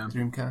consoles? Yeah.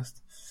 Dreamcast.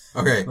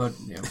 Okay. But,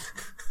 yeah.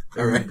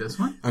 All right. Read this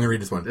one? I'm going to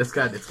read this one. It's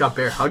got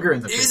Bear Hugger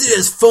in the picture. Is it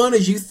as fun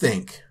as you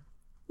think?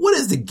 What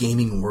has the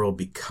gaming world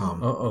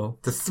become? Uh-oh.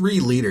 The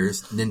three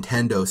leaders,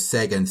 Nintendo,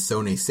 Sega, and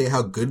Sony, say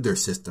how good their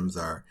systems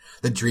are.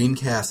 The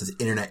Dreamcast has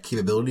internet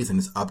capabilities and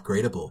is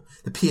upgradable.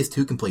 The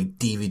PS2 can play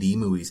DVD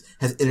movies,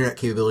 has internet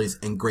capabilities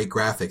and great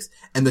graphics.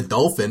 And the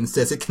Dolphin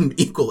says it can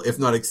equal, if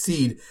not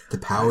exceed, the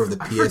power of the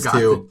PS2. I forgot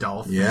the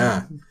Dolphin.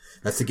 Yeah.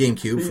 That's the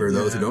GameCube, for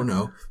those who don't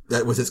know.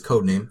 That was its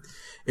code name.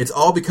 It's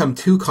all become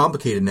too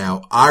complicated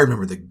now. I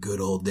remember the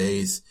good old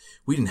days.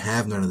 We didn't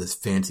have none of this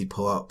fancy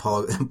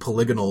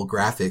polygonal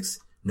graphics.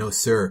 No,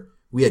 sir.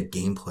 We had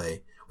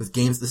gameplay. with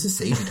games. This is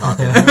Seiji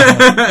talking.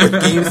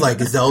 With games like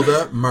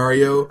Zelda,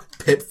 Mario,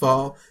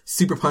 Pitfall,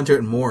 Super Punch-Out,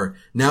 and more.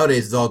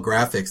 Nowadays, it's all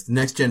graphics. The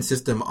next gen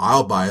system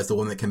I'll buy is the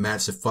one that can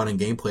match the fun and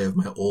gameplay of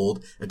my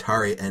old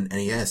Atari and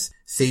NES.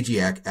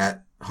 Seijiak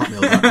at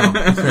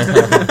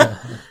hotmail.com.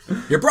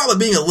 You're probably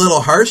being a little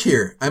harsh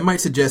here. I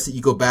might suggest that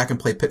you go back and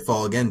play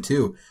Pitfall again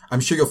too. I'm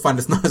sure you'll find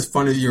it's not as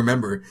fun as you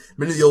remember.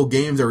 Many of the old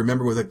games are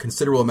remembered with a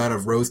considerable amount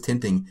of rose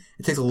tinting.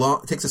 It takes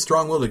a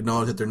strong will to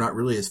acknowledge that they're not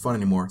really as fun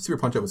anymore. Super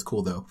Punch-Out was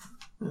cool though.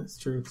 That's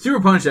true.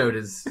 Super Punch-Out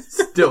is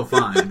still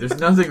fine. There's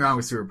nothing wrong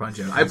with Super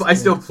Punch-Out. I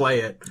still play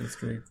it. That's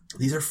great.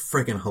 These are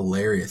freaking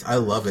hilarious. I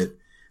love it.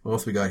 What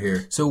else we got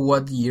here? So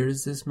what year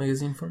is this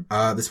magazine from?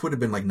 This would have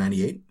been like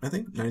 98, I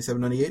think.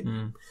 97, 98.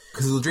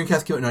 Because the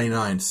Dreamcast came out in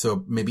 99,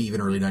 so maybe even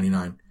early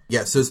 99.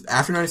 Yeah, so it's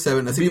after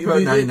 97. I think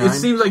about 99. It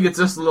seems like it's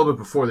just a little bit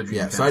before the Dreamcast.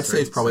 Yeah, so I'd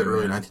say it's probably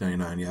early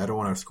 1999. Yeah, I don't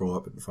want to scroll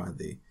up and find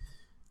the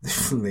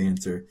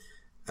answer.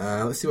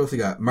 Let's see what else we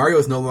got. Mario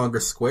is no longer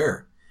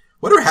Square.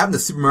 Whatever happened to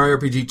Super Mario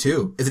RPG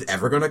 2? Is it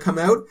ever going to come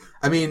out?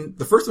 I mean,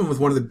 the first one was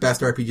one of the best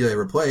RPGs I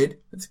ever played.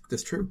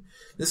 That's true.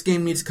 This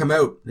game needs to come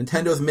out.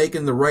 Nintendo's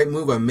making the right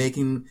move on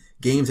making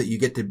games that you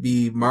get to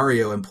be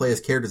Mario and play as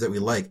characters that we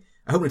like.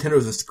 I hope Nintendo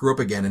doesn't screw up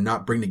again and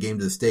not bring the game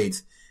to the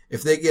States.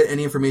 If they get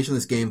any information on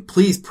this game,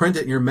 please print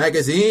it in your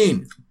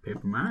magazine.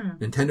 Paper Mario.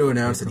 Nintendo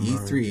announced at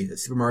E3 that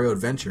Super Mario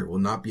Adventure will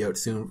not be out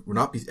soon for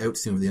the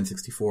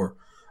N64.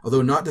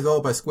 Although not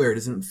developed by Square, it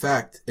is in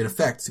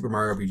effect Super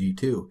Mario RPG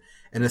 2.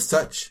 And as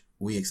such,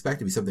 we expect it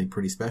to be something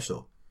pretty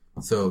special.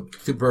 So,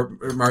 Super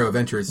Mario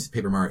Adventure is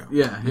Paper Mario.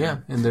 Yeah,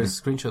 and there's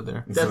a screenshot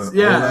there.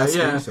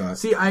 Screenshot.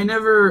 See, I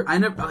never,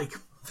 like...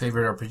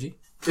 Favorite RPG?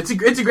 It's a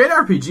great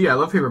RPG. I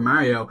love Paper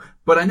Mario,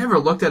 but I never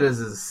looked at it as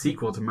a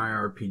sequel to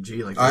Mario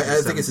RPG. Like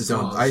I think it's its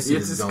own. I see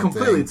it's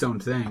completely its own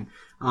thing.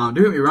 Don't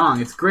get me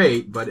wrong, it's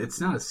great, but it's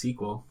not a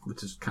sequel,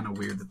 which is kind of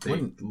weird that they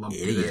lumped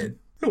it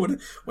in.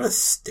 What a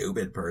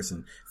stupid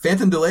person.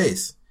 Phantom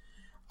Delays.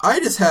 I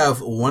just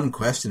have one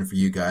question for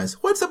you guys.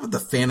 What's up with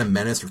the Phantom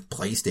Menace for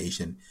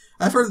PlayStation?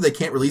 I've heard that they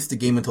can't release the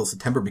game until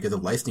September because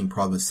of licensing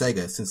problems with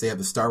Sega, since they have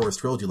the Star Wars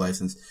Trilogy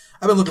license.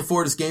 I've been looking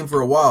forward to this game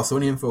for a while, so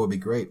any info would be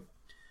great.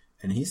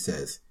 And he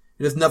says,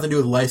 it has nothing to do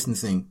with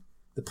licensing.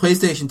 The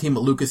PlayStation team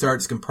at LucasArts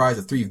is comprised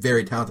of 3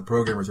 very talented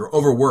programmers who are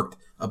overworked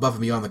above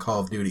and beyond the Call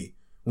of Duty.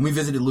 When we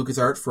visited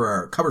LucasArts for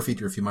our cover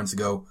feature a few months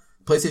ago,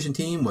 the PlayStation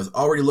team was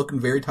already looking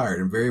very tired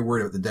and very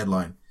worried about the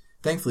deadline.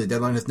 Thankfully, the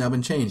deadline has now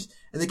been changed,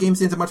 and the game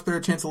stands a much better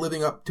chance of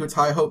living up to its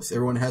high hopes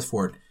everyone has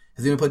for it.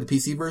 Has anyone played the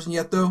PC version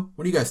yet, though?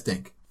 What do you guys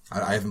think?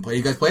 I haven't played.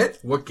 You guys play it?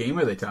 What game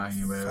are they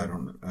talking about? I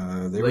don't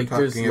know. They were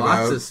talking about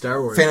lots of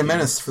Star Wars Phantom games.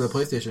 Menace for the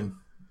PlayStation.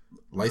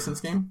 License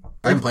game?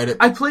 I haven't played it.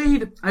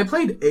 I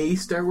played a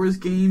Star Wars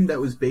game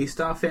that was based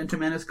off Phantom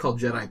Menace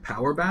called Jedi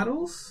Power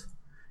Battles.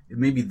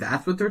 Maybe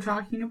that's what they're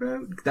talking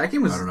about. That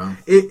game was... I don't know.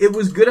 It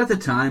was good at the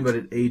time, but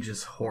it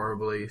ages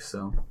horribly,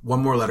 so... One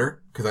more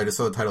letter, because I just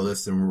saw the title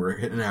list and we're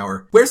hitting an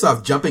hour.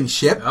 Squaresoft jumping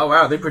ship. Oh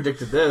wow, they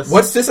predicted this.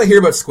 What's this I hear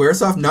about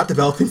Squaresoft not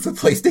developing for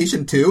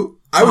PlayStation 2?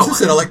 I was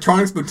just at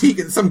Electronics Boutique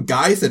and some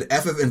guy said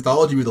FF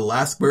Anthology was the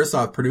last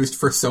Squaresoft produced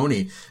for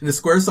Sony. And the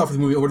Squaresoft is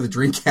moving over to the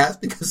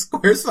Dreamcast because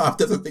Squaresoft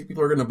doesn't think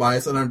people are going to buy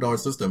a $700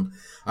 system.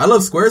 I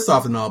love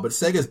Squaresoft and all, but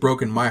Sega's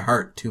broken my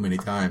heart too many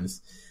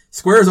times.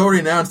 Square has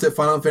already announced that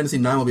Final Fantasy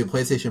IX will be a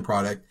PlayStation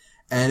product,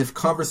 and if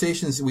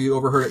conversations we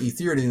overheard at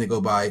E3 or anything to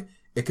go by,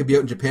 it could be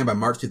out in Japan by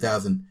March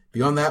 2000.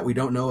 Beyond that, we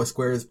don't know of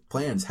Square's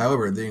plans.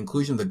 However, the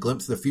inclusion of the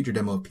Glimpse of the Future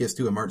demo of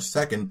PS2 on March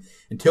 2nd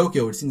in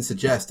Tokyo would seem to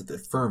suggest that the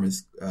firm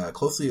is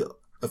closely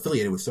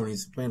affiliated with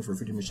Sony's plan for a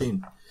future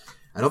machine.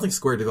 I don't think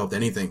Square developed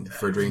anything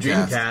for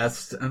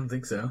Dreamcast. I don't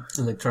think so.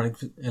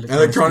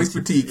 Electronics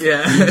Boutique.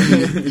 Yeah.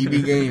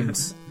 EB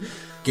Games.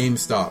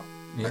 GameStop.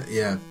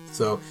 Yeah.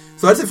 So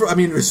that's it for, I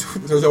mean,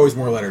 there's always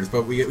more letters,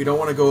 but we don't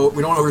want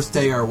to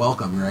overstay our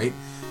welcome, right?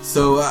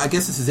 So I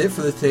guess this is it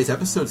for today's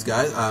episodes,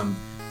 guys.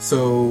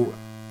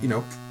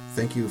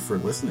 Thank you for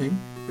listening.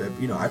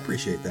 I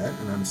appreciate that,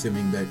 and I'm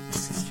assuming that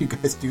you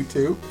guys do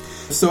too.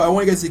 So I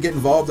want you guys to get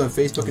involved on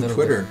Facebook and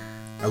Twitter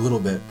a little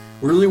bit.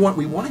 We want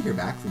to hear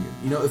back from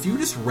you. If you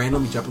just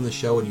randomly jump on the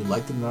show and you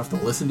liked it enough to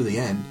listen to the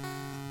end,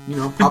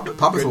 pop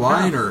us a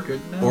line or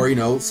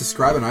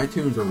subscribe on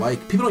iTunes or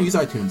like. People don't use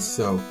iTunes,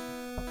 so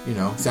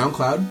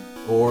SoundCloud,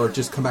 or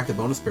just come back to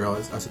Bonus Barrel,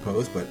 I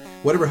suppose. But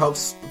whatever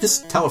helps,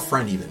 just tell a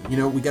friend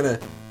even. We gotta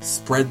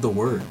spread the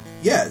word.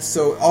 Yeah,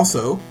 so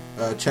also,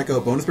 check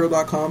out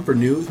bonusbarrel.com for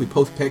news. We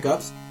post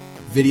pickups,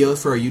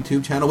 videos for our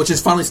YouTube channel, which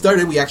has finally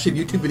started. We actually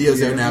have YouTube videos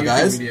there now,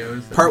 guys.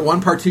 Part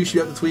 1, Part 2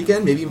 shoot up this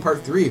weekend, maybe even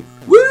Part 3.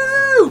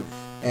 Woo!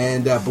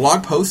 And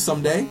blog posts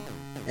someday.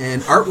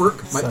 And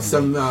artwork,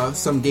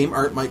 some game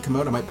art might come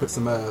out. I might put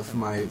some of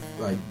my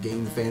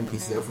game fan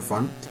pieces out for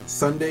fun.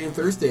 Sunday and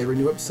Thursday, every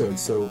new episode.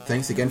 So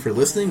thanks again for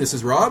listening. This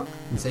is Rob.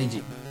 And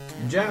Seiji.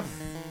 And Jeff.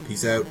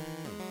 Peace out.